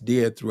patriarchs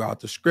did throughout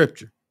the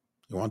scripture.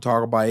 They want to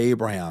talk about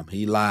Abraham.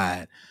 He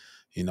lied.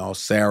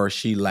 Sarah,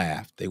 she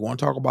laughed. They want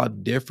to talk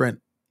about different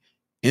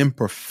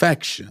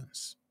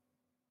imperfections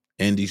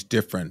in these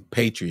different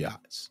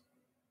patriots.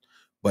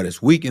 But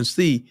as we can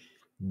see,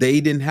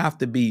 they didn't have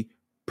to be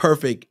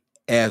perfect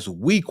as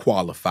we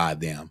qualify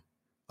them.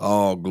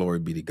 Oh, glory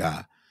be to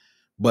God.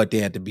 But they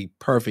had to be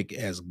perfect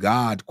as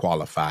God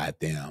qualified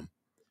them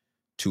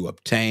to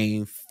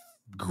obtain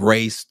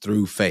grace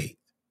through faith.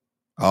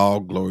 Oh,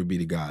 glory be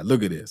to God.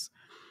 Look at this.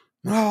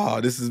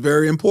 Oh, this is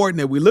very important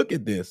that we look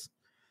at this.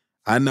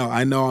 I know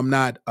I'm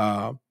not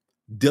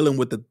dealing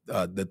with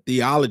the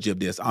theology of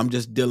this. I'm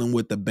just dealing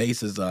with the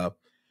basis of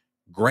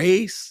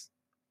grace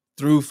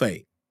through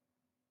faith.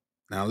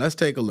 Now let's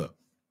take a look.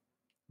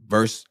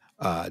 Verse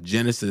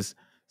Genesis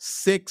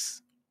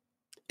 6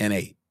 and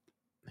 8.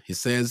 He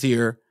says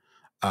here,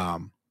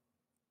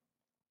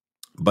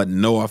 but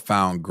Noah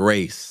found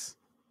grace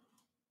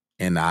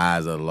in the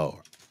eyes of the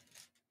Lord.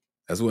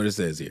 That's what it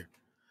says here.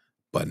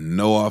 But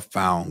Noah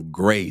found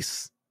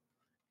grace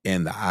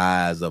in the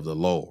eyes of the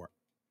Lord.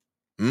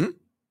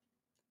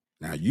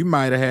 Now you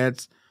might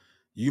have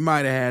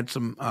had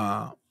some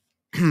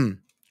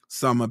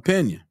some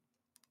opinion,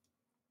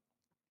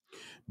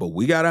 but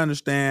we got to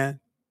understand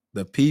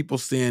the people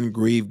sin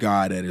grieve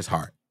God at his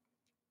heart.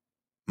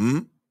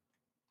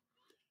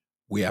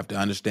 We have to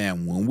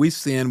understand when we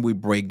sin, we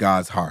break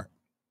God's heart.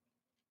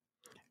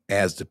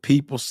 As the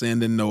people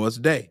sinned in Noah's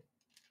day,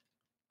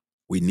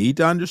 we need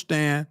to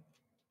understand,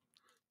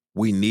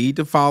 we need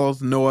to follow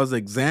Noah's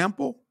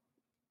example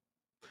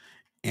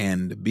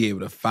and be able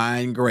to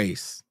find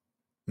grace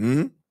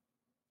in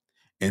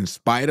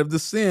spite of the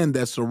sin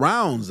that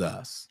surrounds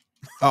us.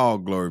 Oh,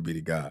 glory be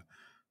to God.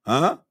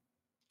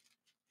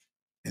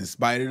 In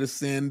spite of the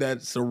sin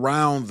that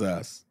surrounds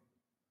us,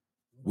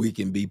 we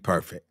can be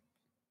perfect.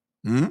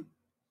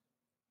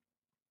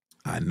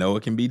 I know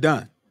it can be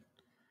done.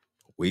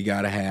 We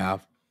got to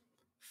have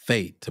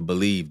faith to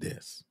believe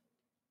this.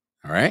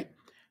 All right.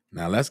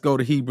 Now let's go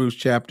to Hebrews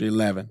chapter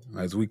 11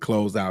 as we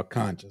close out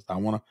conscience. I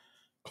want to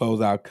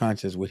close out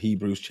conscience with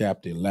Hebrews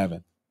chapter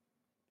 11.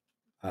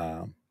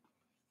 I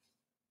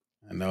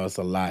know it's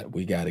a lot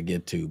we got to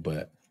get to,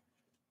 but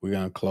we're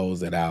going to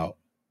close it out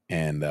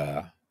and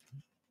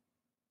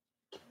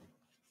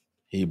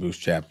Hebrews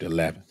chapter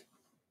 11.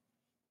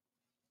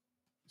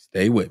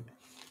 Stay with me.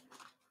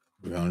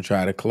 We're going to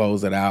try to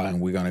close it out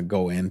and we're going to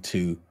go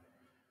into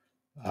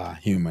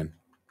human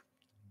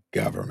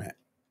government.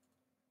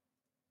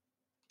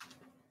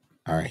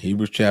 All right,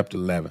 Hebrews chapter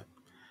 11.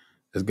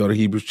 Let's go to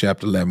Hebrews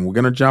chapter 11. We're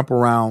going to jump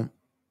around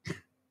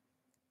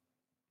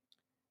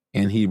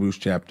in Hebrews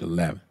chapter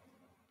 11.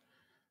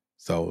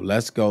 So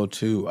let's go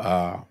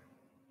to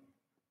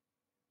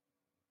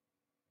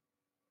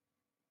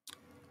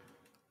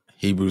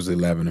Hebrews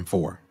 11 and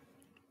 4.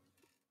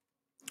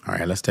 All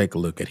right, let's take a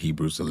look at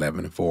Hebrews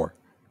 11 and 4.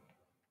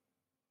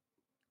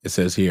 It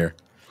says here,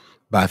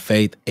 by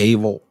faith,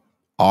 Abel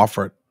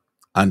offered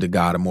unto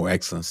God a more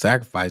excellent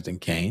sacrifice than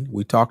Cain.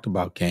 We talked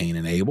about Cain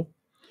and Abel,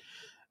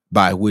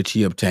 by which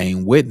he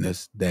obtained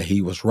witness that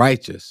he was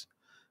righteous,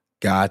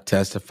 God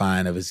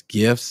testifying of his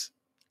gifts,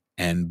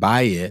 and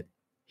by it,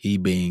 he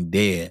being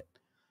dead,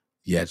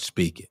 yet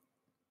speaketh.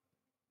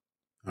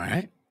 All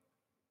right.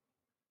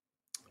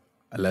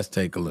 Let's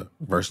take a look.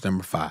 Verse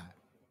number 5.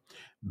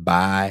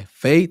 By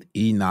faith,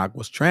 Enoch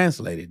was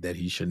translated that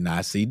he should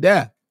not see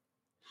death,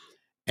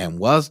 and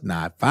was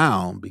not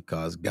found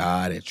because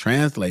God had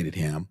translated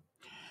him.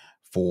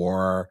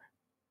 For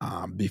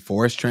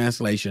before his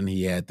translation,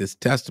 he had this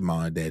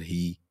testimony that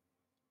he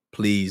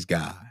pleased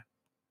God.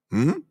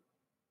 Look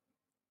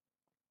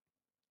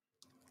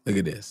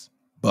at this.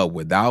 But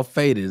without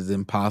faith, it is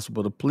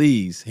impossible to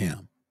please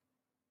him.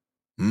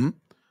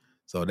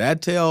 So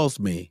that tells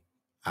me,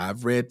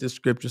 I've read this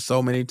scripture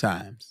so many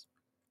times,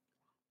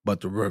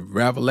 but the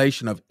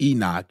revelation of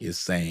Enoch is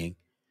saying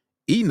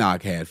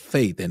Enoch had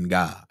faith in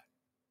God.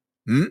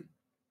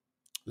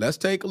 Let's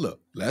take a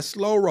look. Let's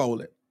slow roll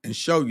it and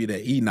show you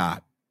that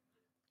Enoch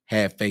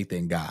had faith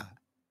in God.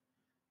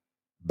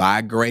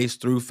 By grace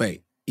through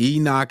faith.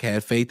 Enoch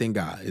had faith in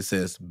God. It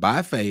says,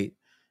 by faith,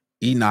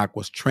 Enoch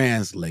was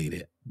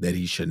translated that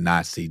he should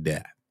not see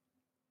death.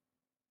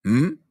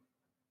 Look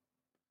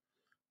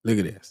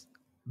at this.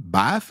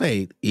 By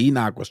faith,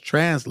 Enoch was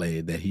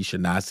translated that he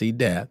should not see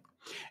death,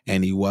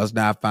 and he was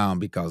not found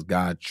because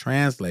God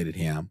translated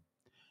him.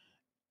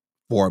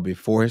 For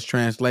before his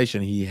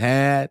translation, he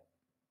had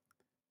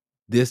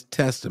this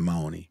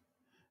testimony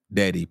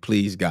that he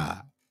pleased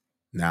God.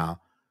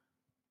 Now,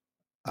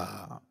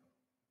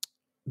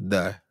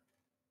 the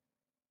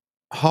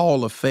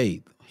Hall of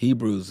Faith,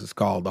 Hebrews is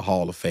called the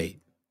Hall of Faith.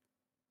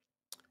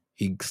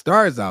 He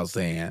starts out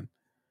saying,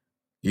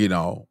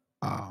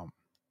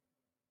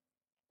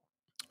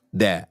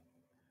 that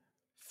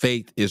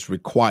faith is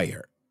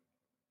required.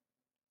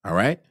 All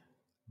right.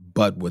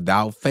 But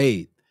without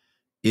faith,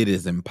 it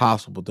is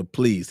impossible to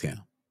please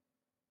him.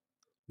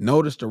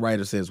 Notice the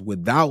writer says,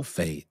 without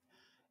faith,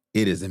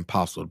 it is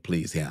impossible to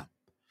please him.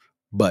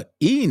 But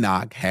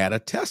Enoch had a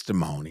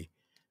testimony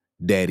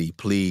that he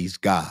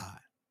pleased God.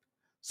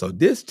 So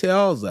this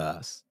tells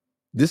us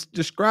This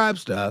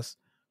describes to us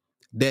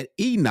that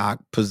Enoch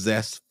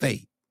possessed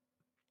faith.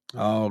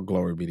 Oh,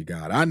 glory be to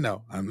God. I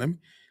know.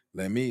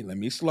 Let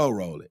me slow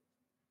roll it.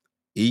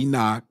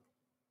 Enoch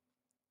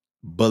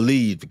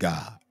believed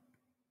God.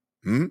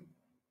 And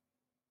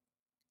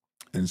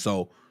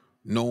so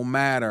no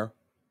matter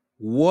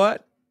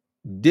what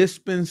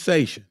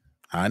dispensation,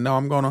 I know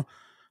I'm gonna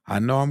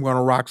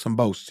rock some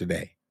boats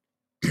today.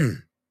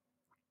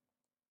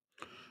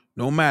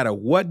 No matter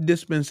what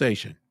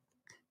dispensation,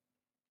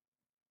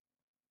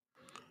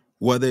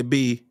 whether it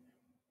be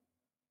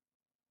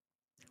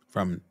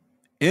from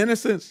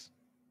innocence,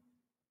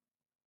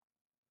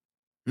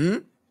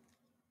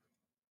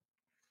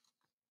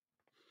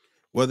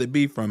 whether it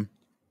be from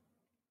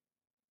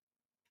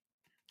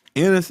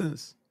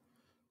innocence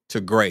to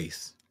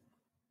grace,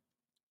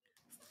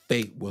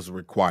 faith was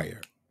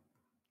required,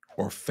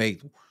 or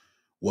faith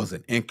was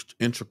an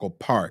integral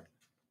part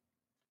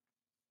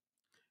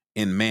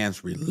in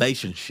man's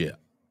relationship.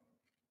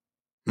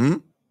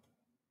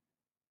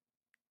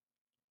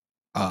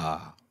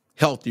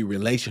 Healthy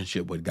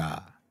relationship with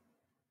God.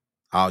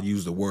 I'll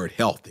use the word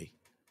healthy,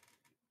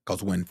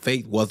 because when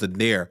faith wasn't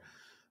there,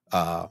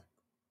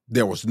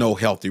 there was no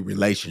healthy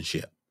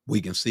relationship.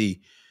 We can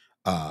see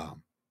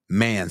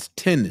man's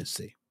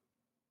tendency,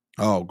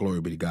 oh,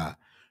 glory be to God,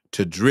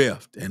 to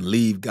drift and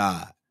leave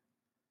God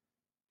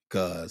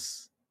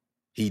because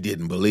he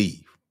didn't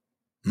believe.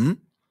 And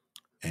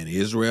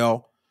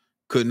Israel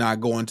could not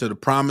go into the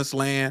promised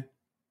land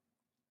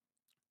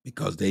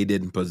because they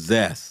didn't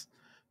possess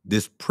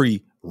this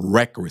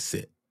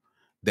prerequisite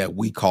that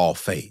we call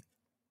faith.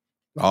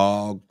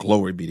 Oh,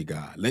 glory be to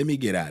God. Let me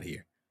get out of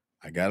here.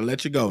 I got to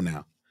let you go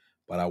now.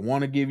 But I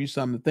want to give you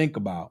something to think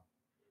about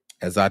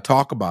as I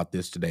talk about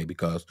this today,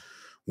 because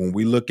when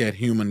we look at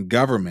human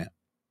government,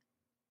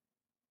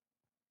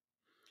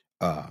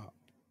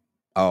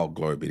 oh,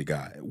 glory be to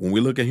God. When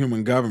we look at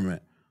human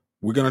government,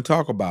 we're going to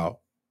talk about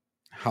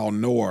how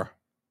Noah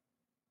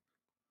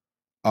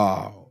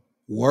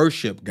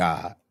worshiped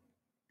God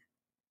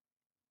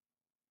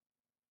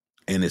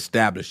and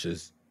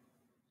establishes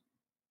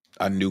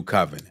a new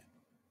covenant.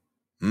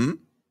 And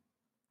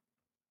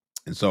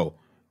so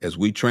as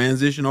we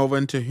transition over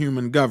into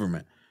human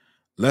government,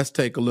 let's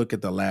take a look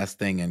at the last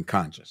thing in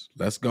conscience.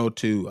 Let's go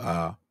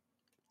to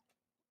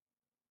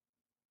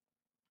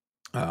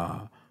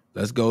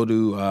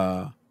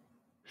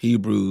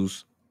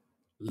Hebrews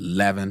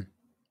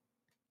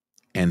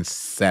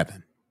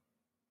 11:7.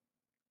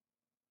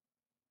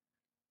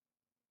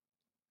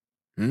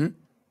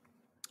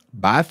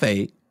 By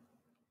faith,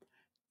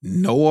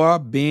 Noah,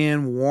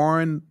 being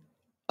warned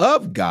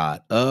of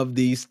God of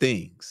these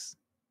things,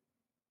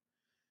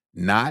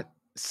 not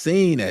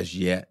seen as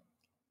yet,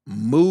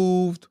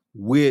 moved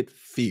with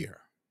fear.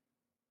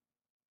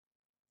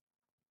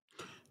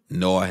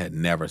 Noah had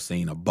never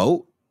seen a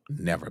boat,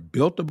 never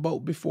built a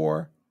boat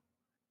before,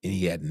 and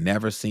he had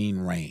never seen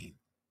rain.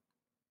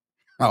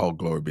 Oh,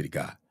 glory be to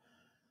God.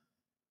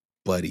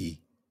 But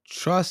he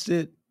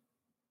trusted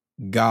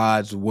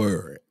God's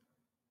word.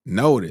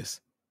 Notice,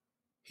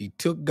 he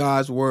took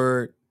God's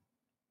word.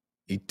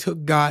 He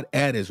took God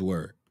at his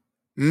word.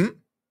 And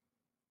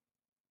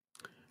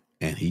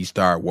he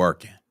started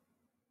working.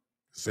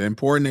 It's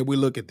important that we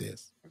look at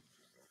this. It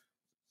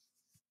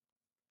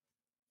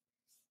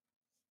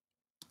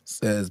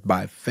says,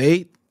 by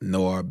faith,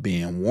 Noah,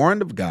 being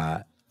warned of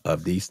God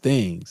of these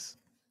things,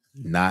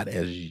 not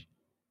as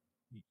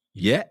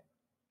yet,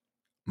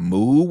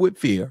 moved with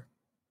fear,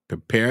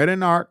 prepared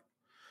an ark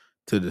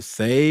to the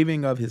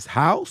saving of his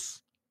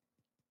house,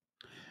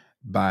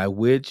 by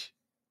which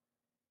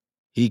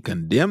he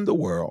condemned the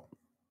world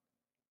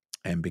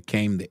and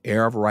became the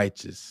heir of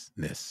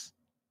righteousness,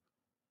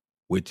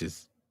 which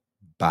is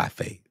by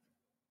faith.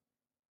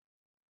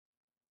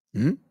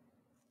 Look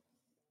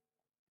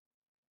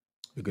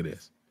at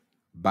this.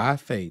 By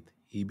faith,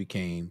 he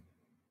became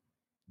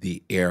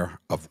the heir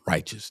of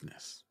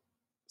righteousness.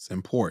 It's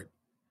important.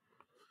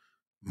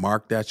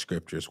 Mark that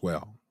scripture as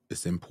well.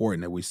 It's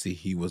important that we see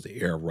he was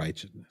the heir of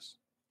righteousness.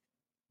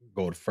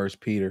 Go to 1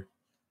 Peter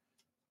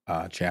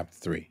chapter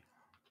 3.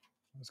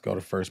 Let's go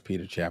to 1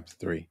 Peter chapter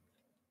 3.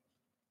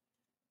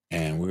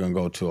 And we're going to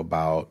go to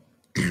about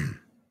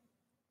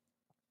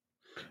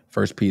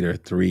 1 Peter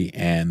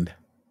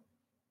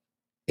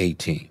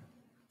 3:18.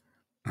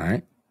 All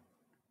right.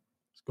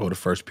 Let's go to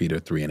 1 Peter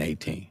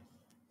 3:18. It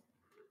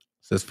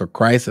says, For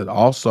Christ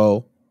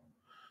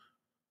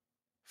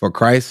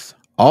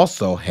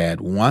also had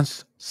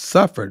once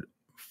suffered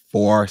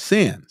for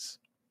sins,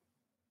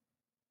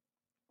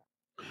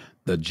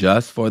 the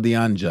just for the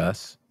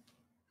unjust.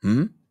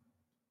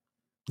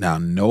 Now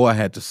Noah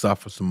had to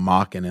suffer some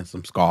mocking and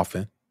some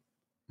scoffing,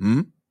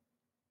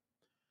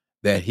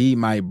 that he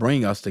might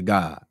bring us to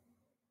God.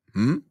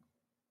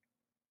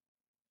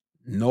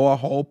 Noah's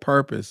whole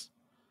purpose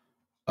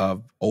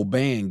of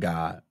obeying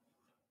God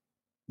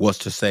was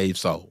to save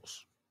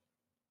souls.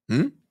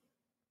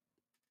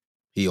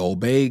 He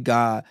obeyed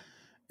God,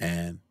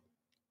 and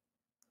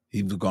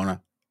he was going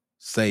to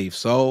save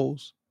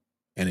souls.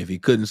 And if he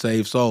couldn't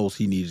save souls,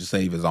 he needed to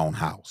save his own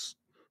house.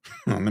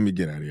 Let me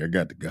get out of here. I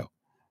got to go.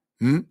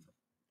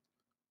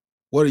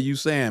 What are you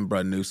saying,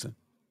 Brother Newsom?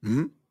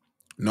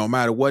 No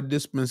matter what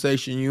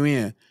dispensation you're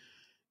in,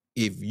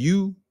 if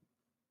you,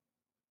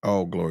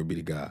 oh, glory be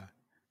to God,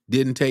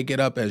 didn't take it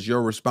up as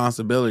your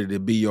responsibility to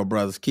be your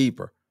brother's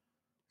keeper,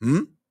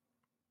 you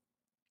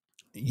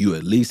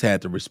at least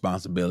had the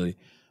responsibility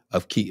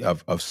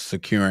of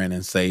securing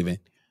and saving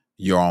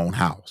your own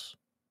house.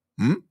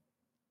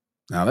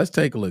 Now let's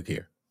take a look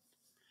here.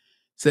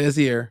 It says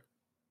here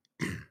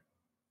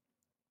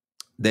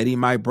that he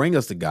might bring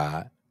us to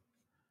God,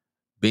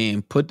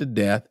 being put to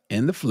death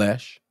in the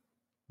flesh,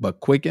 but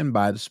quickened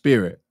by the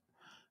Spirit,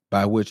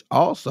 by which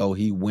also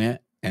he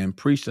went and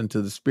preached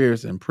unto the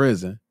spirits in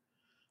prison,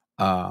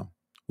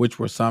 which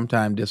were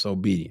sometime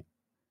disobedient.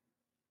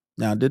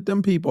 Now, did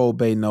them people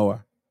obey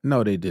Noah?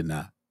 No, they did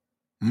not.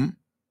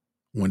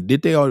 When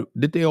did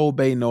they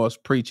obey Noah's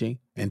preaching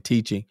and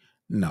teaching?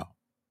 No.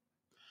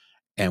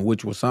 And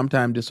which were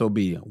sometime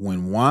disobedient,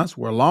 when once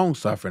were long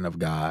suffering of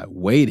God,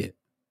 waited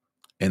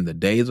in the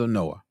days of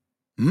Noah.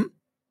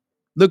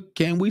 Look,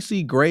 can we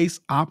see grace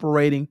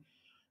operating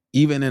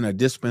even in a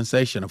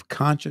dispensation of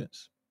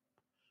conscience?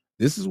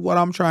 This is what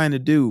I'm trying to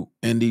do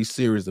in these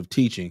series of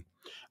teaching.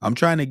 I'm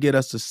trying to get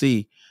us to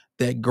see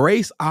that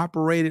grace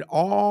operated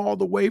all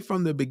the way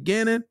from the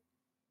beginning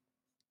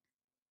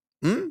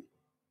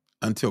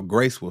until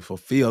grace was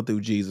fulfilled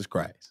through Jesus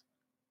Christ.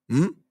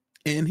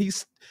 And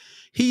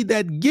he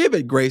that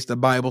giveth grace, the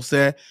Bible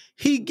said,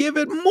 he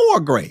giveth more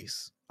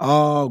grace.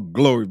 Oh,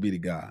 glory be to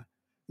God.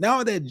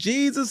 Now that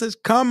Jesus has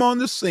come on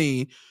the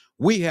scene,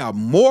 we have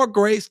more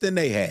grace than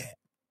they had.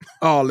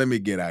 Oh, let me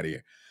get out of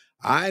here.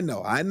 I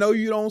know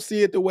you don't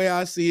see it the way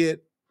I see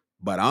it,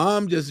 but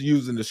I'm just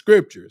using the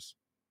scriptures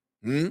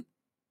to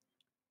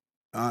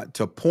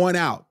point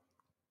out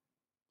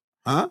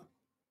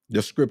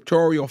the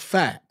scriptural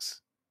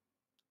facts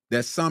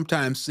that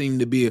sometimes seem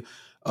to be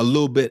a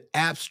little bit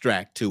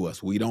abstract to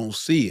us. We don't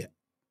see it.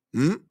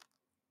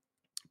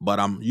 But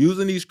I'm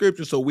using these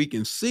scriptures so we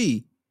can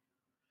see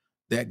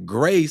that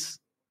grace,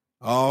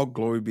 oh,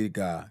 glory be to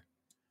God,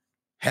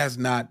 has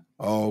not,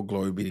 oh,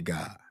 glory be to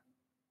God,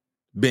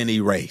 been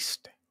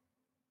erased.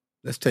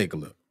 Let's take a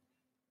look.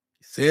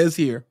 It says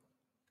here,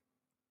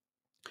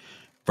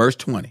 verse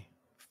 20,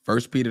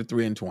 1 Peter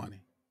 3:20,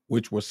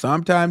 which were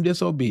sometime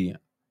disobedient,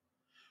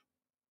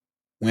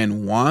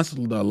 when once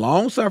the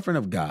long suffering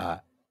of God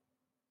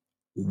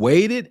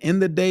waited in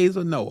the days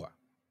of Noah.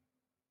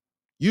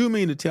 You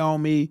mean to tell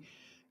me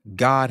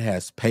God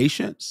has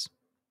patience?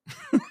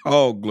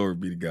 Oh, glory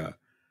be to God.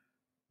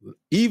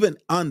 Even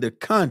under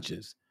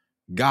conscience,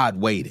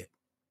 God waited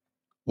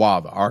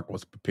while the ark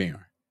was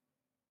preparing.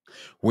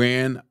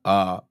 When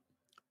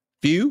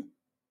few,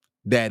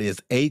 that is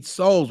 8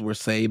 souls, were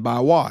saved by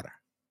water.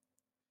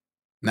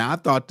 Now, I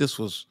thought this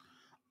was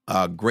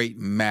a great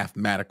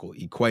mathematical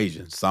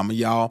equation. Some of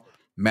y'all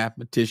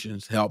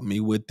mathematicians help me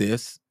with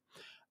this.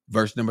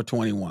 Verse number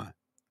 21.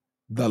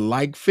 The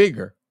like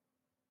figure.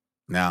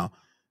 Now,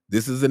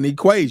 this is an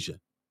equation.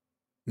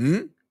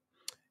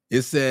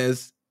 It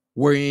says,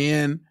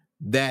 wherein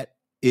that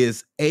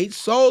is 8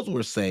 souls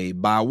were saved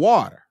by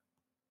water.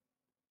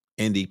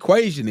 And the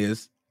equation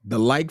is the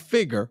like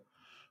figure,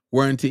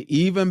 whereunto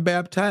even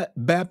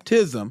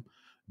baptism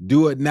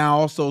do it now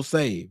also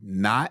save,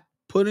 not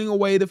putting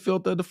away the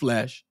filth of the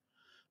flesh,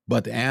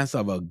 but the answer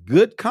of a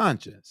good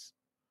conscience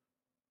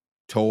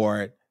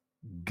toward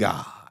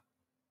God.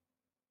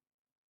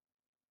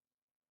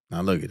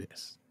 Now look at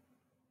this.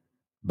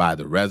 By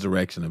the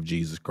resurrection of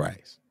Jesus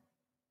Christ,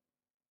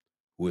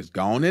 who is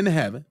gone into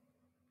heaven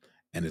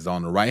and is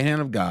on the right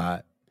hand of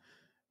God,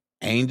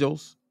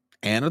 angels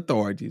and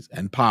authorities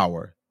and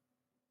power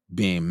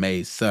being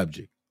made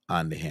subject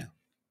unto him.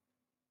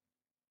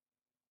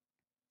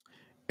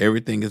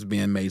 Everything is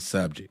being made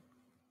subject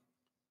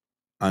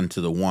unto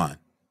the one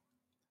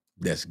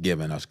that's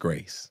given us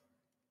grace.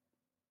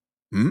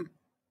 Now,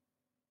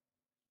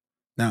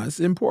 it's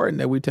important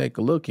that we take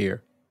a look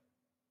here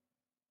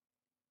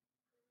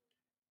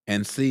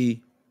and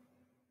see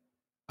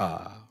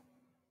that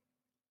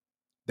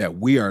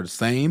we are the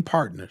same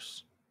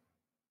partners.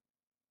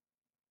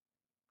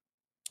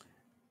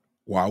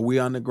 While we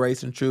are under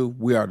grace and truth,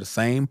 we are the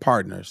same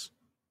partners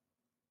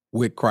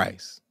with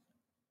Christ.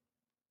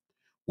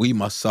 We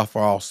must suffer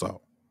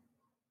also,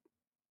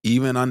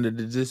 even under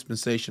the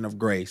dispensation of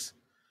grace,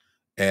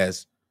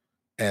 as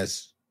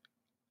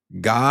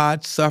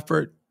God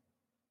suffered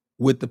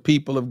with the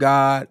people of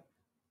God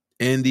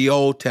in the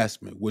Old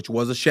Testament, which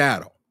was a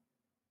shadow.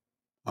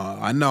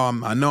 I know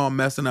I'm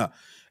messing up.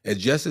 It's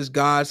just as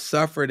God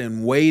suffered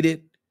and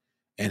waited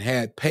and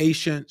had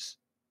patience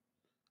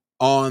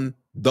on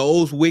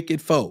those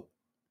wicked folk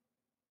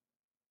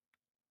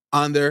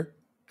under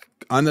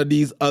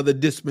these other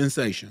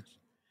dispensations.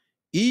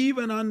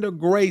 Even under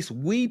grace,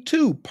 we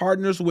too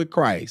partners with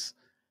Christ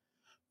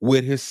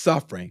with his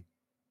suffering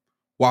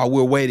while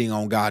we're waiting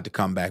on God to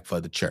come back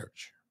for the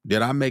church.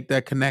 Did I make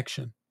that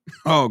connection?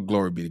 Oh,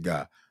 glory be to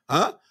God.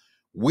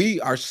 We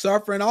are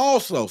suffering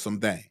also some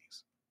things.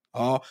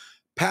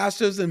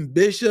 Pastors and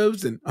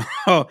bishops and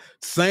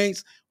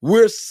saints,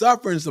 We're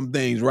suffering some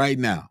things right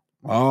now.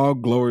 Oh,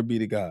 glory be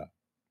to God.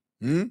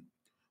 Hmm?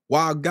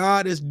 While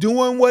God is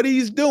doing what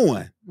he's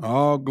doing.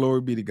 Oh,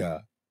 glory be to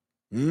God.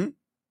 Hmm?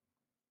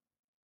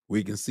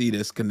 We can see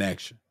this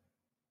connection.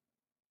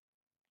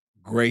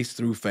 Grace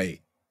through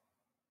faith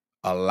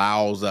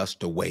allows us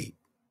to wait.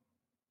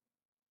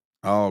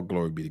 Oh,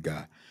 glory be to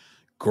God.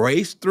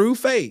 Grace through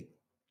faith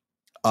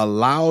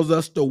allows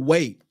us to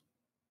wait.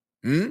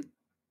 Hmm?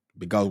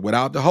 Because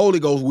without the Holy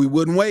Ghost, we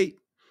wouldn't wait.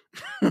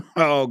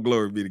 Oh,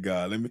 glory be to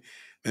God.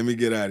 Let me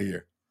get out of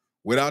here.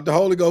 Without the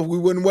Holy Ghost, we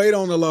wouldn't wait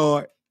on the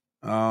Lord.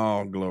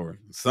 Oh, glory.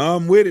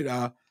 Some with it,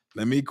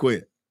 let me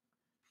quit.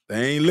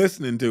 They ain't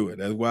listening to it.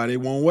 That's why they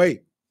won't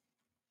wait.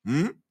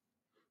 Hmm?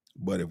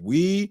 But if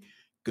we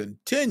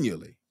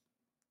continually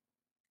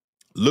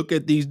look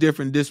at these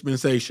different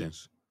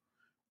dispensations,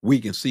 we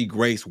can see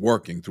grace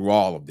working through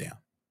all of them.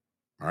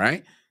 All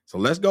right? So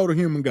let's go to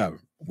human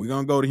government. We're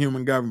going to go to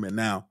human government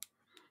now,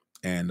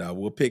 and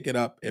we'll pick it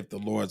up if the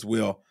Lord's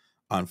will.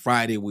 On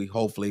Friday, we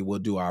hopefully will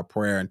do our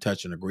prayer and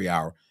touch and agree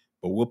hour,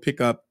 but we'll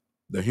pick up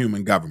the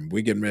human government.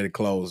 We're getting ready to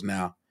close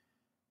now.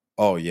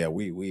 Oh yeah,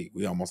 we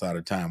almost out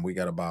of time. We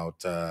got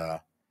about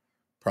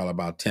probably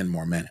about 10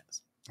 more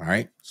minutes. All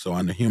right. So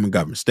under human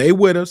government, stay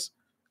with us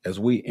as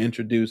we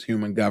introduce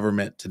human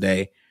government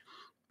today.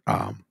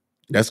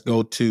 Let's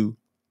go to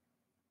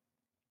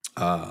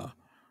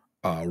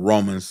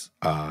Romans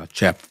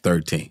chapter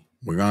 13.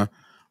 We're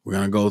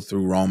gonna go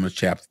through Romans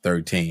chapter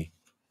 13,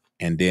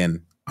 and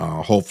then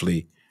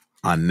hopefully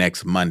on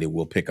next Monday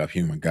we'll pick up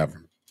human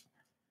government.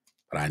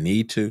 But I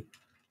need to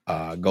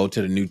go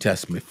to the New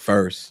Testament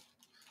first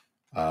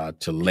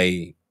to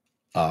lay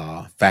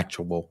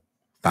factual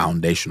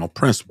foundational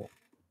principle.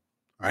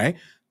 All right.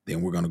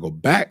 Then we're going to go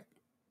back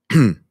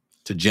to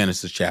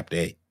Genesis chapter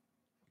 8.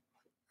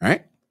 All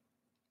right.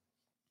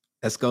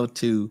 Let's go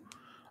to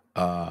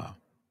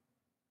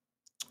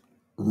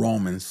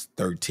Romans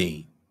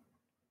 13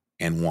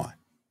 and 1.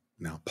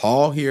 Now,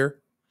 Paul here,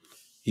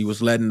 he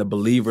was letting the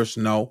believers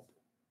know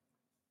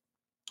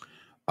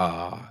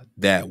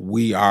that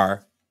we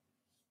are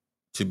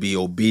to be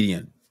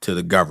obedient to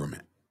the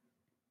government.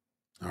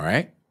 All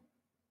right.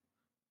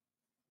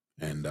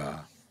 And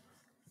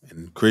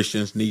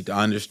Christians need to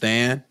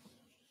understand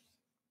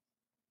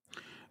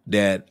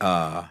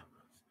that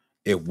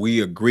if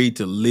we agree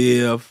to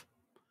live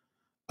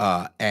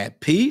at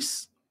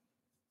peace,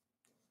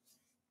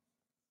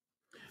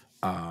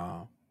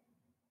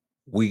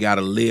 we got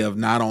to live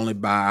not only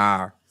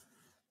by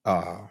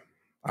our,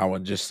 I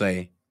would just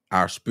say,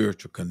 our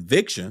spiritual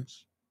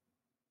convictions,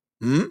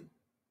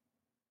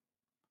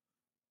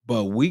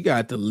 but we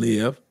got to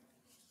live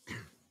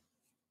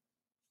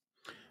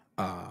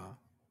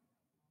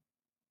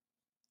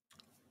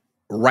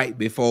right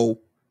before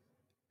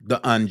the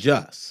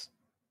unjust.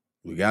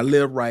 We got to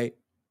live right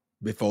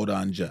before the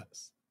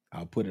unjust.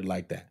 I'll put it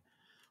like that.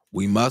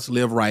 We must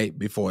live right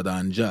before the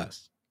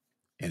unjust.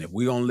 And if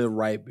we're going to live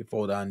right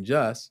before the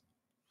unjust,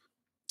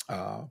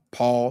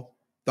 Paul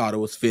thought it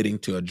was fitting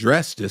to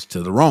address this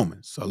to the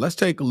Romans. So let's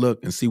take a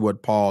look and see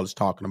what Paul is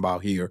talking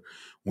about here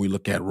when we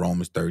look at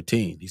Romans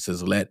 13. He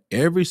says, let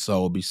every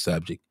soul be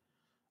subject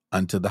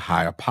unto the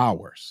higher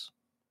powers.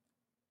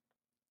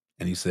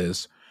 And he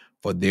says,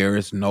 for there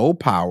is no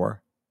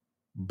power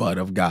but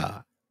of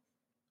God.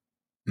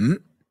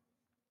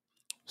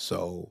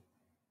 So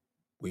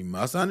we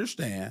must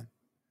understand,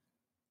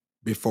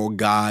 before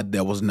God,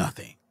 there was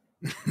nothing.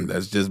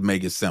 Let's just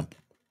make it simple.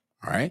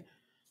 All right.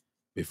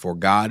 Before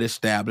God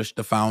established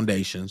the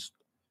foundations,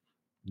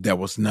 there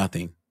was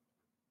nothing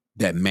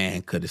that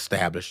man could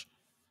establish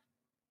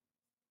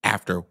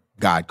after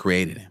God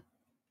created him.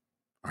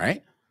 All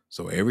right.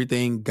 So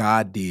everything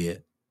God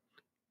did,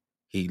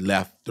 he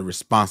left the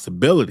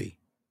responsibility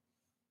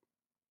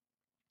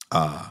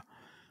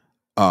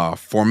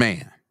for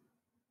man.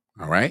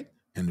 All right.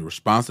 And the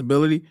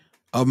responsibility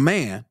of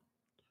man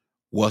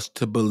was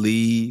to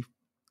believe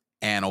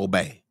and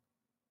obey.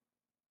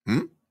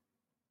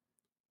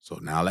 So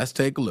now let's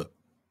take a look.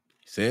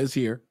 He says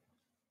here,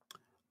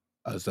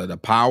 so the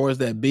powers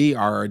that be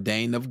are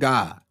ordained of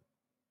God.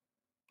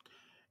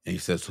 And he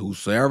says,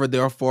 whosoever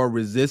therefore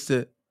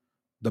resisted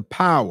the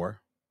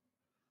power,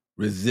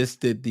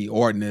 resisted the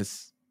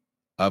ordinance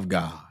of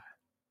God.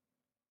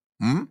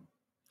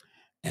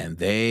 And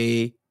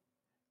they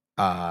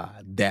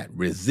that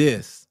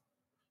resist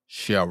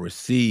shall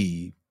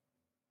receive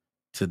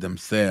to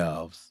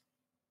themselves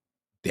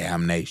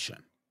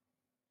damnation.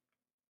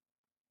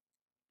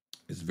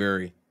 It's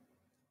very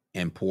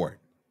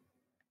important.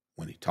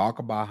 When he talk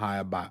about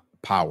higher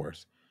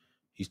powers,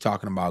 he's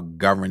talking about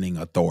governing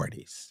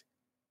authorities.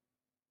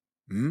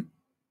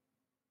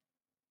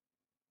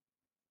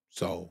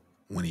 So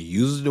when he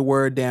uses the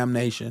word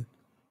damnation,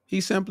 he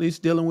simply is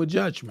dealing with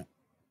judgment.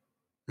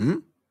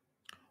 The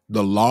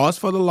law is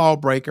for the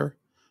lawbreaker.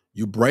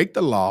 You break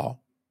the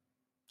law,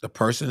 the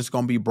person is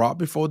going to be brought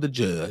before the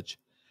judge,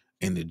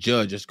 and the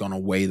judge is going to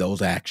weigh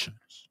those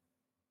actions.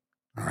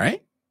 All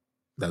right?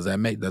 Does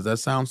that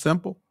sound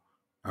simple?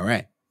 All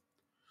right.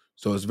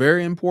 So it's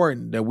very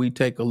important that we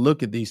take a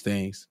look at these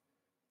things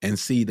and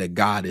see that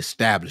God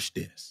established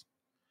this.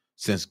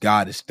 Since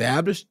God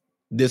established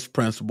this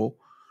principle,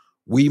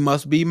 we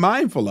must be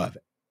mindful of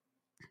it.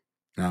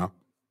 Now,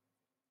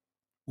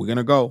 we're going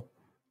to go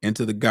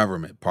into the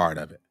government part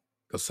of it,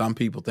 because some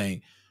people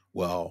think,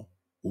 well,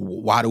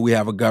 why do we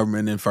have a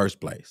government in the first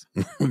place?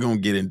 We're going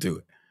to get into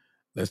it.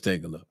 Let's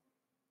take a look.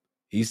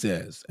 He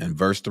says in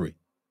verse 3,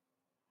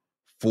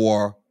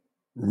 for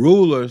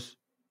rulers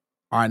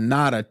are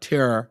not a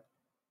terror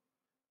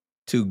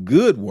to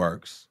good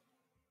works,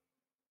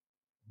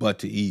 but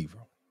to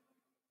evil.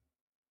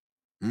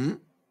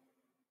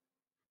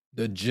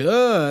 The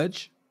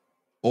judge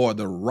or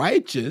the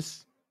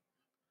righteous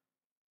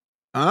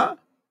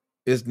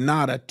is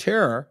not a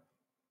terror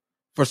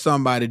for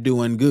somebody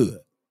doing good.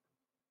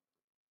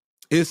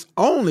 It's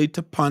only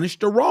to punish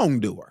the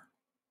wrongdoer.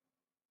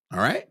 All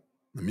right?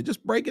 Let me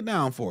just break it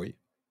down for you.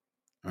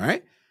 All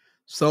right?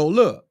 So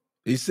look,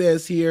 he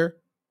says here,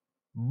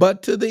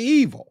 but to the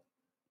evil,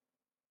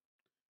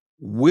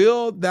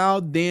 wilt thou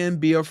then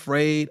be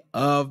afraid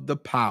of the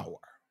power?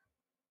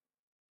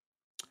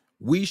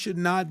 We should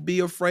not be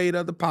afraid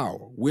of the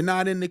power. We're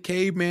not in the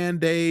caveman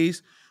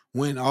days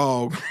when,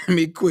 let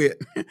me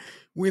quit.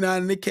 We're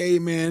not in the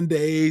caveman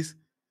days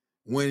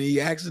when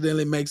he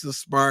accidentally makes a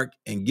spark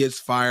and gets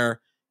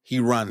fire, he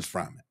runs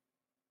from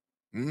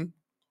it.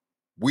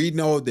 We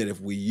know that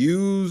if we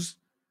use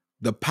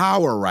the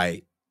power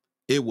right,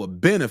 it will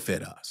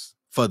benefit us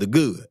for the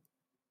good.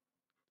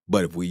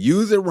 But if we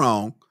use it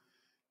wrong,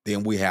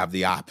 then we have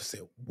the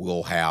opposite.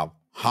 We'll have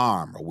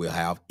harm or we'll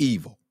have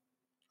evil.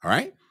 All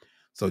right?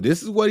 So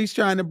this is what he's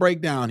trying to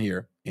break down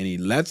here. And he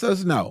lets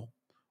us know,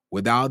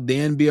 without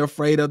then be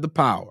afraid of the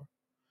power,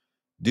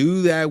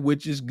 do that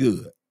which is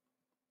good,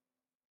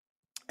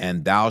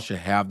 and thou shalt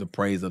have the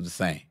praise of the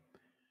same.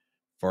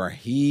 For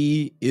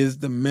he is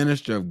the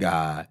minister of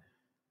God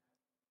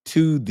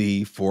to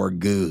thee for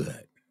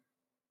good.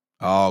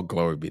 All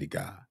glory be to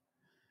God.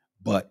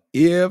 But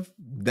if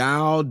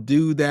thou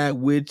do that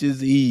which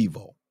is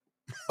evil,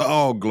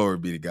 all glory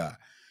be to God.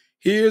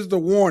 Here's the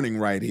warning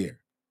right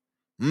here.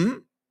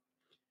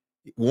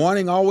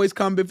 Warning always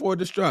come before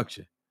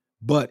destruction.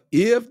 But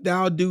if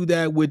thou do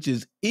that which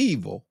is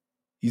evil,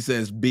 he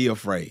says, be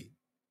afraid.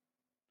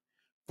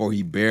 For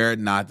he beareth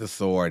not the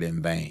sword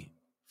in vain,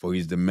 for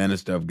he's the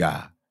minister of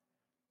God.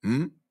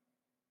 Now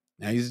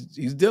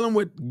he's dealing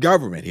with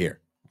government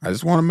here. I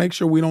just want to make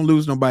sure we don't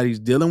lose nobody. He's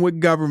dealing with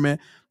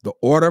government, the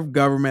order of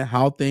government,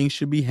 how things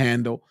should be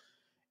handled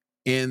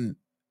in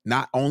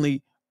not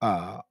only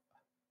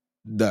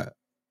the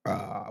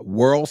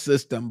world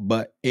system,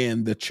 but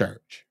in the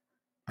church.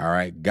 All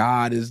right.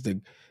 God is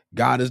the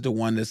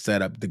one that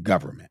set up the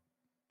government.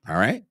 All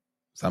right.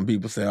 Some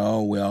people say,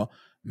 oh, well,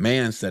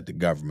 man set the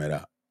government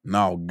up.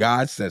 No,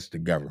 God sets the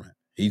government.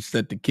 He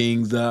set the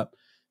kings up.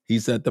 He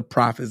set the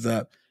prophets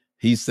up.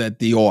 He set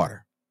the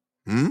order.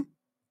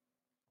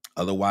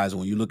 Otherwise,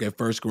 when you look at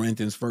 1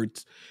 Corinthians,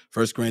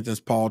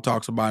 Paul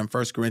talks about in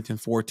 1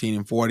 Corinthians 14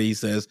 and 40, he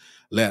says,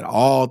 let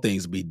all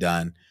things be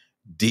done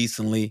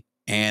decently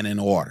and in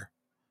order.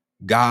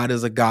 God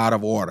is a God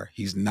of order.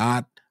 He's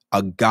not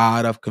a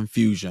God of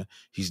confusion.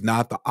 He's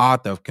not the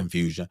author of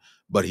confusion,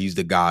 but he's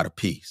the God of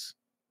peace.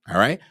 All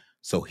right.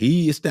 So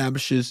he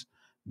establishes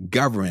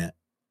government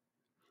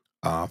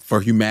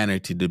for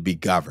humanity to be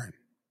governed.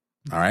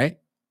 All right.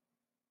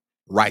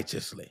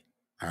 Righteously.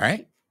 All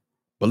right.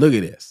 But look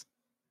at this.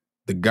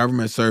 The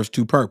government serves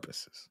two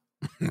purposes.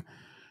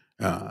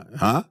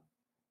 To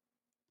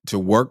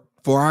work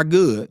for our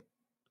good,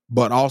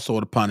 but also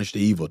to punish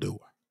the evildoer.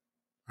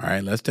 All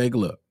right. Let's take a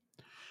look.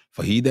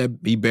 For he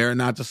beareth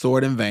not the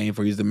sword in vain,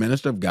 for he's the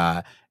minister of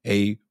God,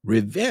 a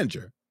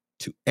revenger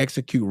to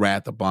execute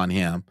wrath upon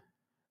him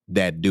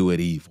that doeth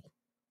evil.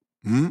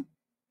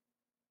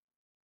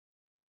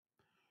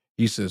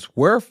 He says,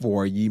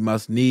 wherefore ye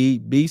must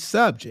need be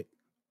subject,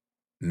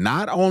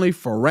 not only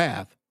for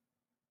wrath,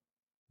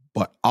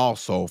 but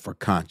also for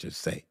conscience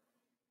sake.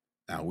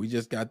 Now, we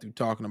just got through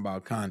talking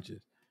about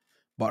conscience,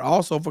 but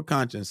also for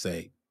conscience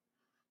sake.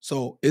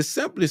 So it's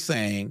simply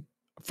saying,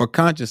 for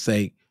conscience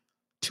sake,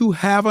 to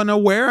have an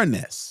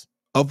awareness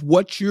of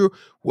what you're,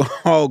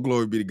 oh,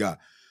 glory be to God,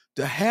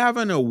 to have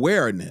an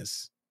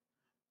awareness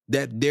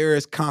that there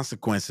is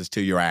consequences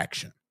to your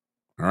action.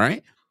 All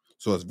right.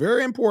 So it's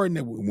very important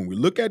that when we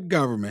look at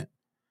government,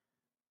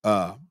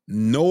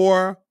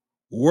 Noah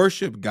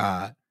worship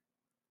God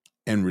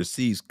and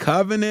receives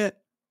covenant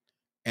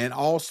and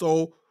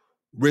also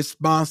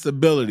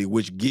responsibility,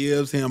 which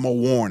gives him a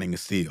warning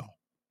still.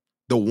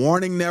 The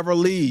warning never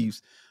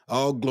leaves.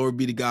 Oh, glory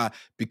be to God,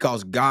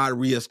 because God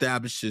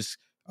reestablishes,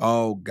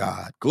 oh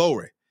God,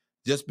 glory.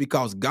 Just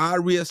because God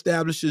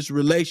reestablishes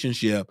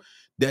relationship,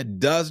 that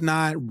does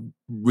not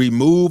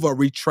remove or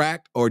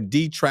retract or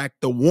detract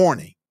the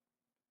warning.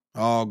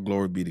 Oh,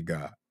 glory be to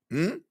God.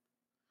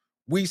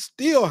 We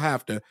still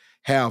have to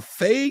have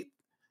faith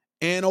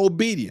and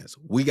obedience.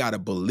 We got to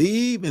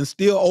believe and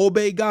still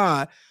obey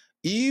God,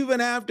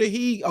 even after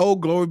he, oh,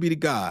 glory be to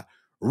God,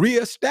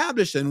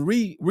 reestablish and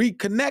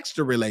reconnects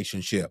the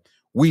relationship.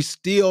 We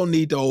still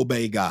need to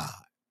obey God.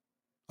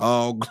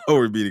 Oh,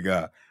 glory be to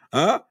God.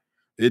 Huh?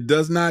 It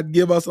does not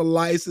give us a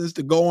license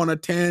to go on a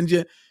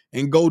tangent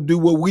and go do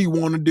what we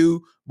want to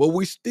do, but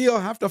we still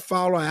have to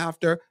follow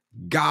after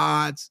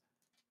God's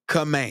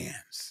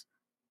commands.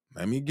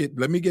 Let me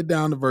get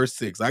down to verse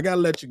 6. I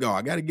gotta let you go.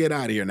 I gotta get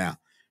out of here now.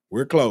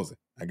 We're closing.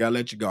 I gotta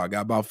let you go. I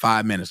got about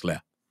 5 minutes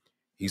left.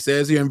 He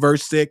says here in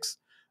verse 6,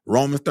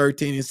 Romans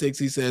 13:6,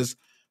 he says,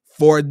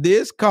 for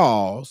this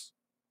cause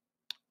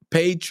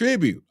pay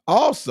tribute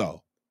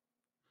also,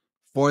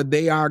 for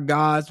they are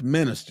God's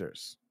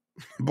ministers.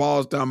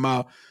 Paul's talking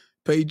about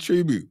pay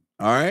tribute.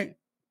 All right.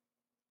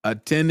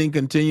 Attending,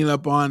 continuing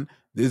upon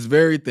this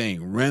very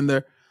thing.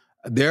 Render,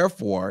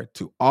 therefore,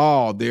 to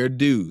all their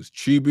dues.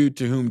 Tribute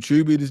to whom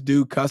tribute is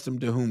due, custom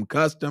to whom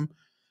custom,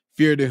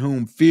 fear to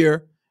whom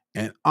fear,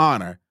 and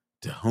honor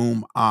to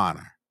whom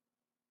honor.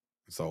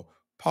 So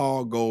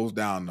Paul goes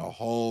down the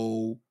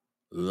whole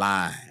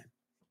line.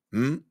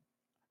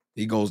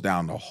 He goes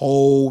down the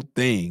whole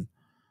thing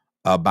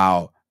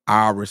about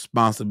our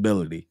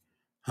responsibility,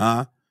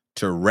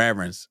 to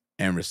reverence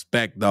and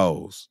respect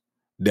those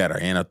that are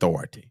in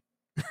authority.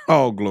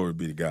 Oh, glory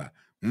be to God.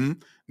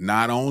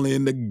 Not only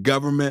in the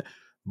government,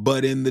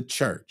 but in the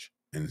church.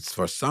 And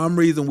for some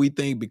reason, we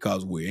think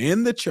because we're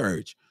in the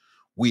church,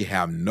 we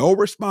have no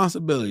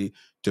responsibility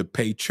to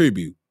pay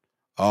tribute.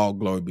 All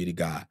glory be to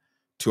God,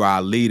 to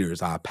our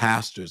leaders, our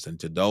pastors, and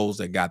to those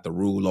that got the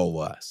rule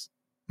over us.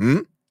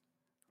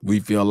 We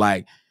feel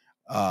like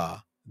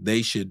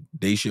they should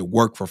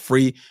work for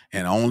free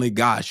and only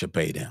God should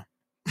pay them.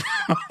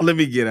 Let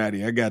me get out of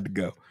here. I got to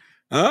go.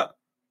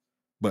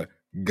 But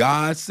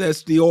God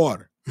sets the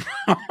order.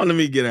 Let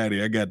me get out of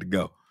here. I got to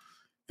go.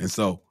 And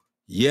so,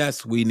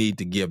 yes, we need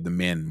to give the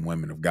men and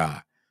women of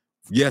God.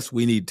 Yes,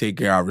 we need to take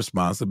care of our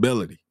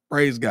responsibility.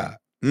 Praise God.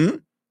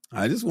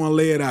 I just want to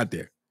lay it out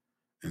there.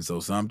 And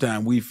so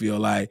sometimes we feel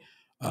like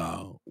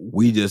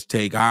we just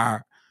take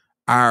our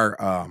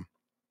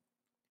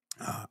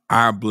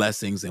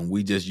blessings and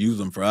we just use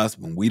them for us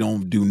when we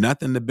don't do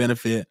nothing to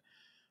benefit,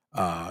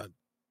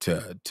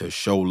 to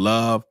show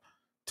love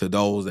to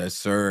those that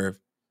serve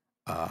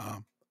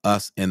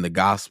us in the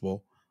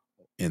gospel,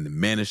 in the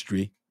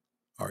ministry,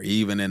 or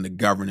even in the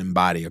governing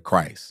body of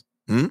Christ.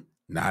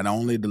 Not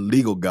only the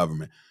legal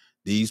government,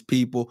 these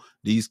people,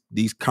 these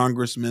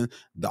congressmen,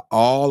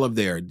 all of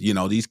their,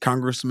 these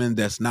congressmen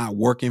that's not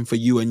working for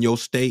you in your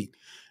state,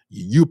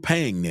 you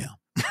paying them.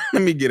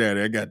 Let me get out of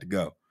there. I got to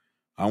go.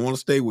 I want to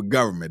stay with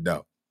government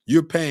though.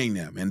 You're paying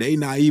them and they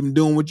not even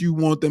doing what you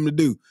want them to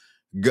do.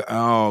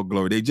 Oh,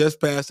 glory. They just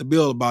passed a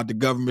bill about the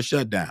government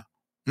shutdown.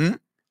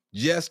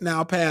 Just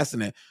now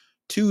passing it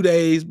 2 or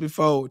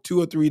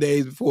 3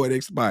 days before it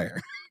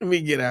expired. Let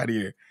me get out of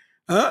here.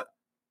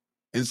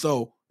 And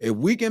so if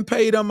we can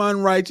pay them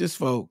unrighteous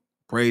folk,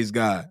 praise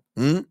God,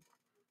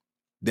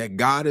 that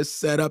God has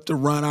set up to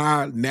run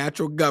our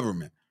natural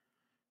government,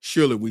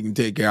 surely we can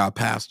take care of our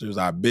pastors,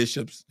 our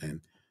bishops,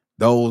 and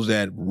those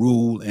that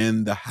rule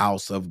in the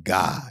house of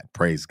God.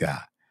 Praise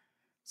God.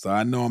 So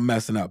I know I'm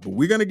messing up, but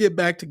we're going to get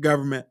back to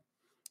government.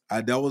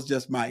 That was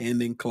just my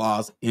ending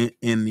clause in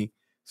the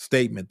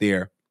statement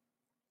there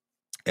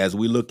as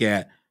we look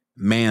at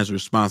man's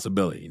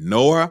responsibility.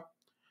 Noah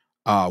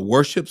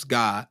worships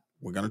God.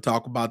 We're going to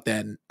talk about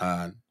that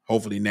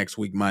hopefully next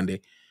week,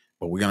 Monday,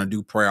 but we're going to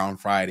do prayer on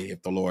Friday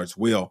if the Lord's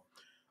will.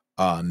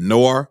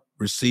 Noah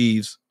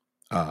receives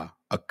a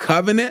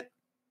covenant,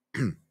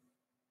 and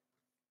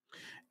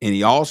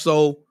he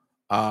also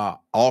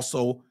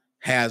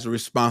has a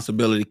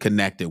responsibility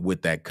connected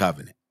with that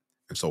covenant.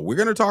 And so we're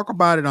going to talk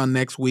about it on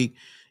next week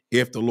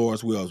if the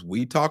Lord's will. As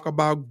we talk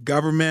about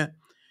government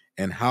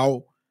and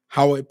how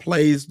it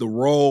plays the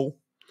role,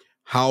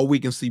 how we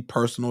can see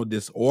personal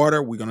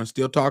disorder. We're going to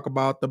still talk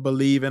about the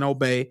believe and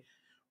obey.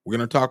 We're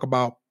going to talk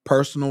about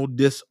personal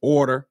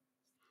disorder.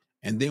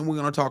 And then we're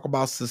going to talk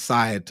about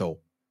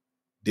societal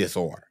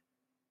disorder.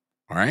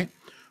 All right.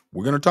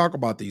 We're going to talk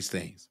about these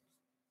things.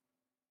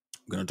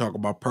 We're going to talk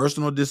about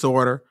personal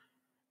disorder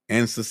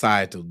and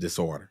societal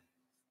disorder.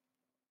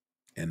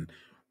 And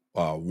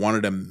one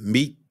of the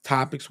meat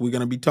topics we're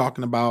going to be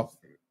talking about,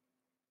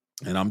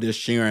 and I'm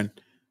just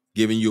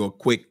giving you a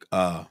quick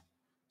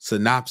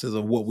synopsis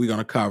of what we're going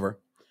to cover.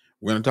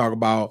 We're going to talk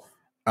about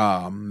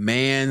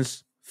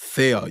man's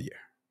failure.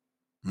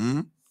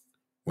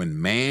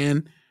 When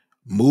man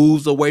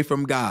moves away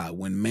from God,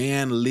 when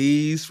man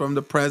leaves from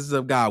the presence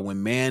of God,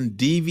 when man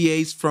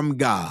deviates from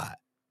God,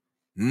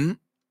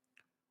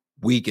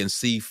 we can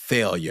see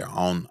failure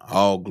on,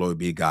 all glory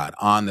be to God,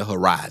 on the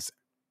horizon.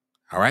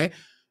 All right.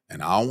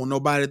 And I don't want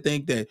nobody to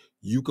think that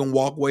you can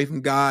walk away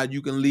from God,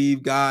 you can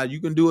leave God,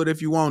 you can do it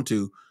if you want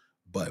to,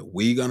 but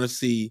we're going to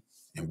see,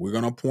 and we're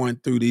going to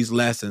point through these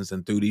lessons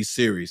and through these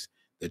series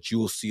that you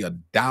will see a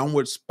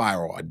downward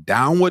spiral, a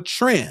downward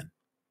trend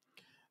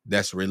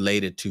that's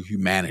related to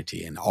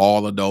humanity and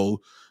all of those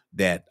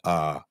that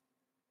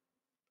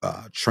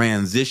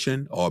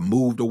transitioned or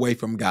moved away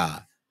from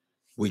God.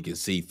 We can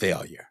see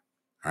failure.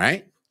 All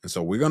right. And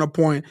so we're going to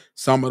point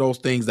some of those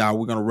things out.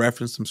 We're going to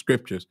reference some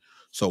scriptures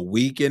so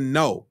we can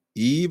know,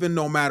 even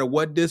no matter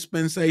what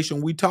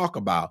dispensation we talk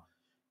about,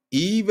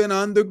 even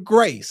under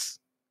grace,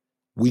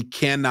 We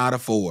cannot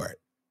afford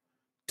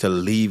to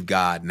leave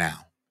God now.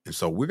 And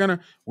so we're gonna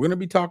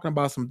be talking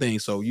about some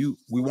things. So we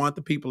want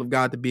the people of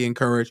God to be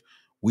encouraged.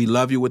 We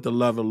love you with the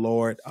love of the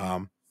Lord. I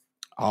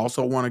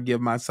also want to give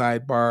my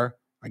sidebar.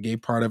 I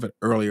gave part of it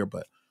earlier,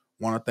 but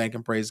want to thank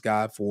and praise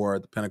God for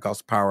the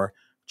Pentecostal Power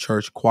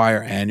Church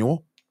Choir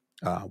Annual.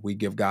 We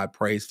give God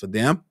praise for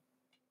them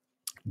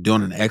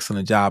doing an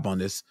excellent job on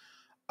this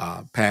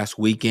past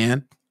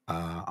weekend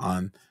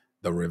on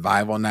the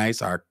revival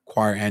nights. Our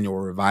choir annual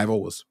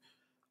revival was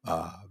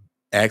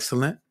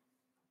excellent,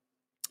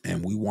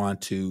 and we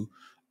want to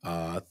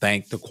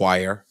thank the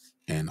choir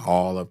and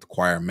all of the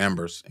choir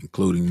members,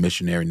 including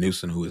Missionary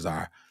Newsom, who is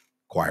our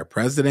choir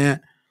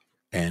president,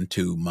 and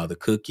to Mother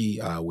Cookie,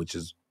 which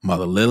is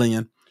Mother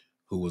Lillian,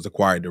 who was the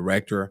choir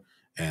director,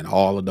 and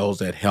all of those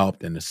that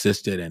helped and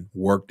assisted and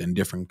worked in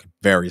different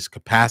various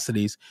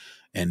capacities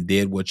and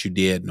did what you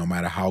did, no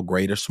matter how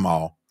great or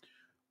small.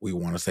 We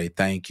want to say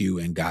thank you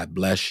and God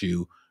bless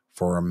you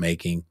for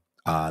making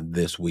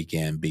this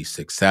weekend be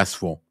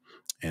successful.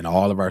 And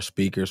all of our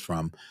speakers,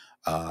 from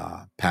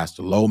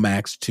Pastor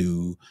Lomax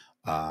to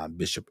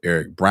Bishop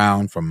Eric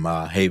Brown from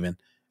Haven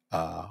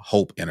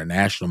Hope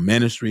International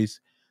Ministries.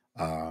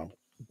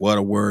 What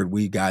a word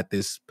we got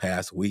this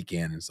past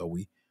weekend. And so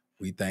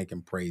we thank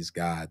and praise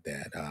God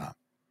that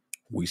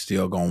we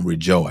still gonna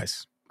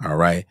rejoice, all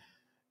right,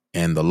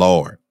 in the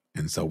Lord.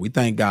 And so we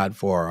thank God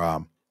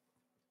for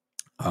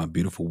a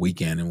beautiful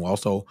weekend. And we'll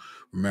also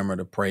remember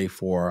to pray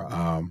for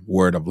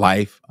Word of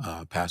Life,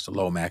 Pastor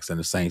Lomax and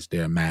the saints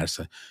there in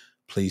Madison.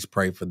 Please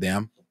pray for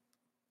them,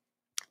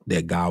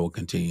 that God will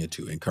continue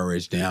to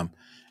encourage them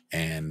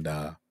and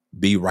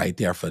be right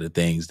there for the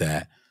things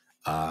that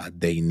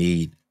they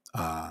need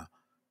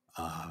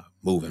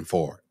moving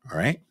forward. All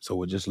right. So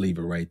we'll just leave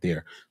it right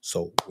there.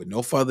 So with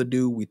no further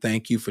ado, we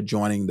thank you for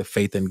joining the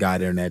Faith in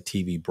God Internet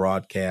TV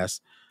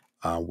broadcast.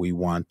 We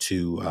want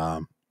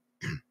to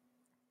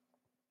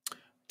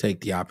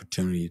take the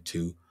opportunity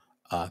to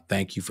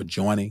thank you for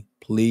joining.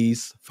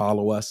 Please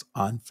follow us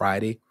on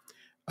Friday.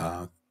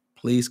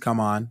 Please come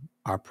on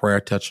our prayer,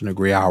 touch and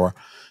agree hour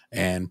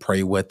and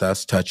pray with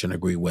us, touch and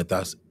agree with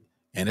us.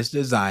 And it's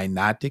designed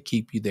not to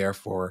keep you there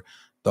for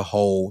the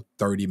whole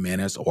 30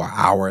 minutes or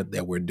hour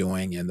that we're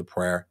doing in the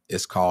prayer.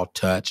 It's called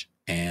touch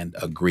and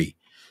agree.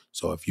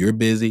 So if you're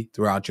busy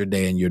throughout your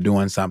day and you're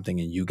doing something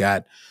and you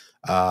got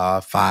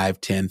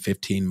 5, 10,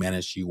 15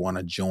 minutes you want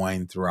to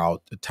join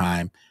throughout the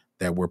time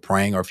that we're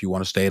praying, or if you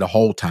want to stay the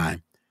whole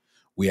time,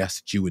 we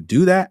ask that you would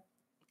do that.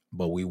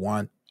 But we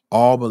want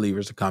all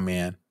believers to come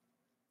in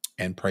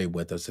and pray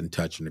with us and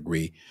touch and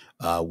agree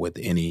with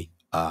any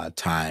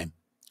time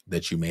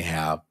that you may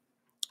have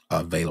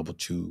available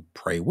to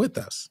pray with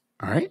us.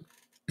 All right.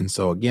 And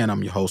so again,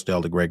 I'm your host,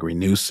 Elder Gregory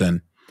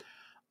Newsom,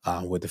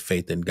 with the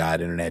Faith in God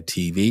Internet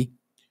TV.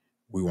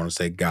 We want to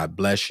say God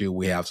bless you.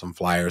 We have some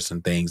flyers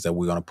and things that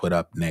we're going to put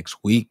up next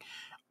week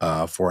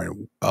for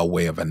a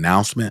way of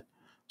announcement.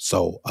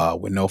 So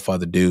with no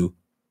further ado,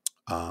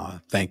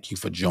 thank you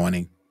for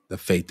joining the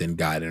Faith in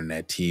God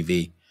Internet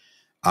TV.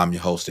 I'm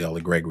your host,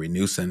 Elder Gregory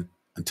Newsom.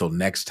 Until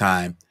next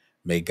time,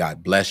 may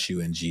God bless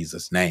you in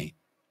Jesus' name.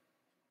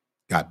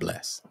 God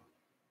bless.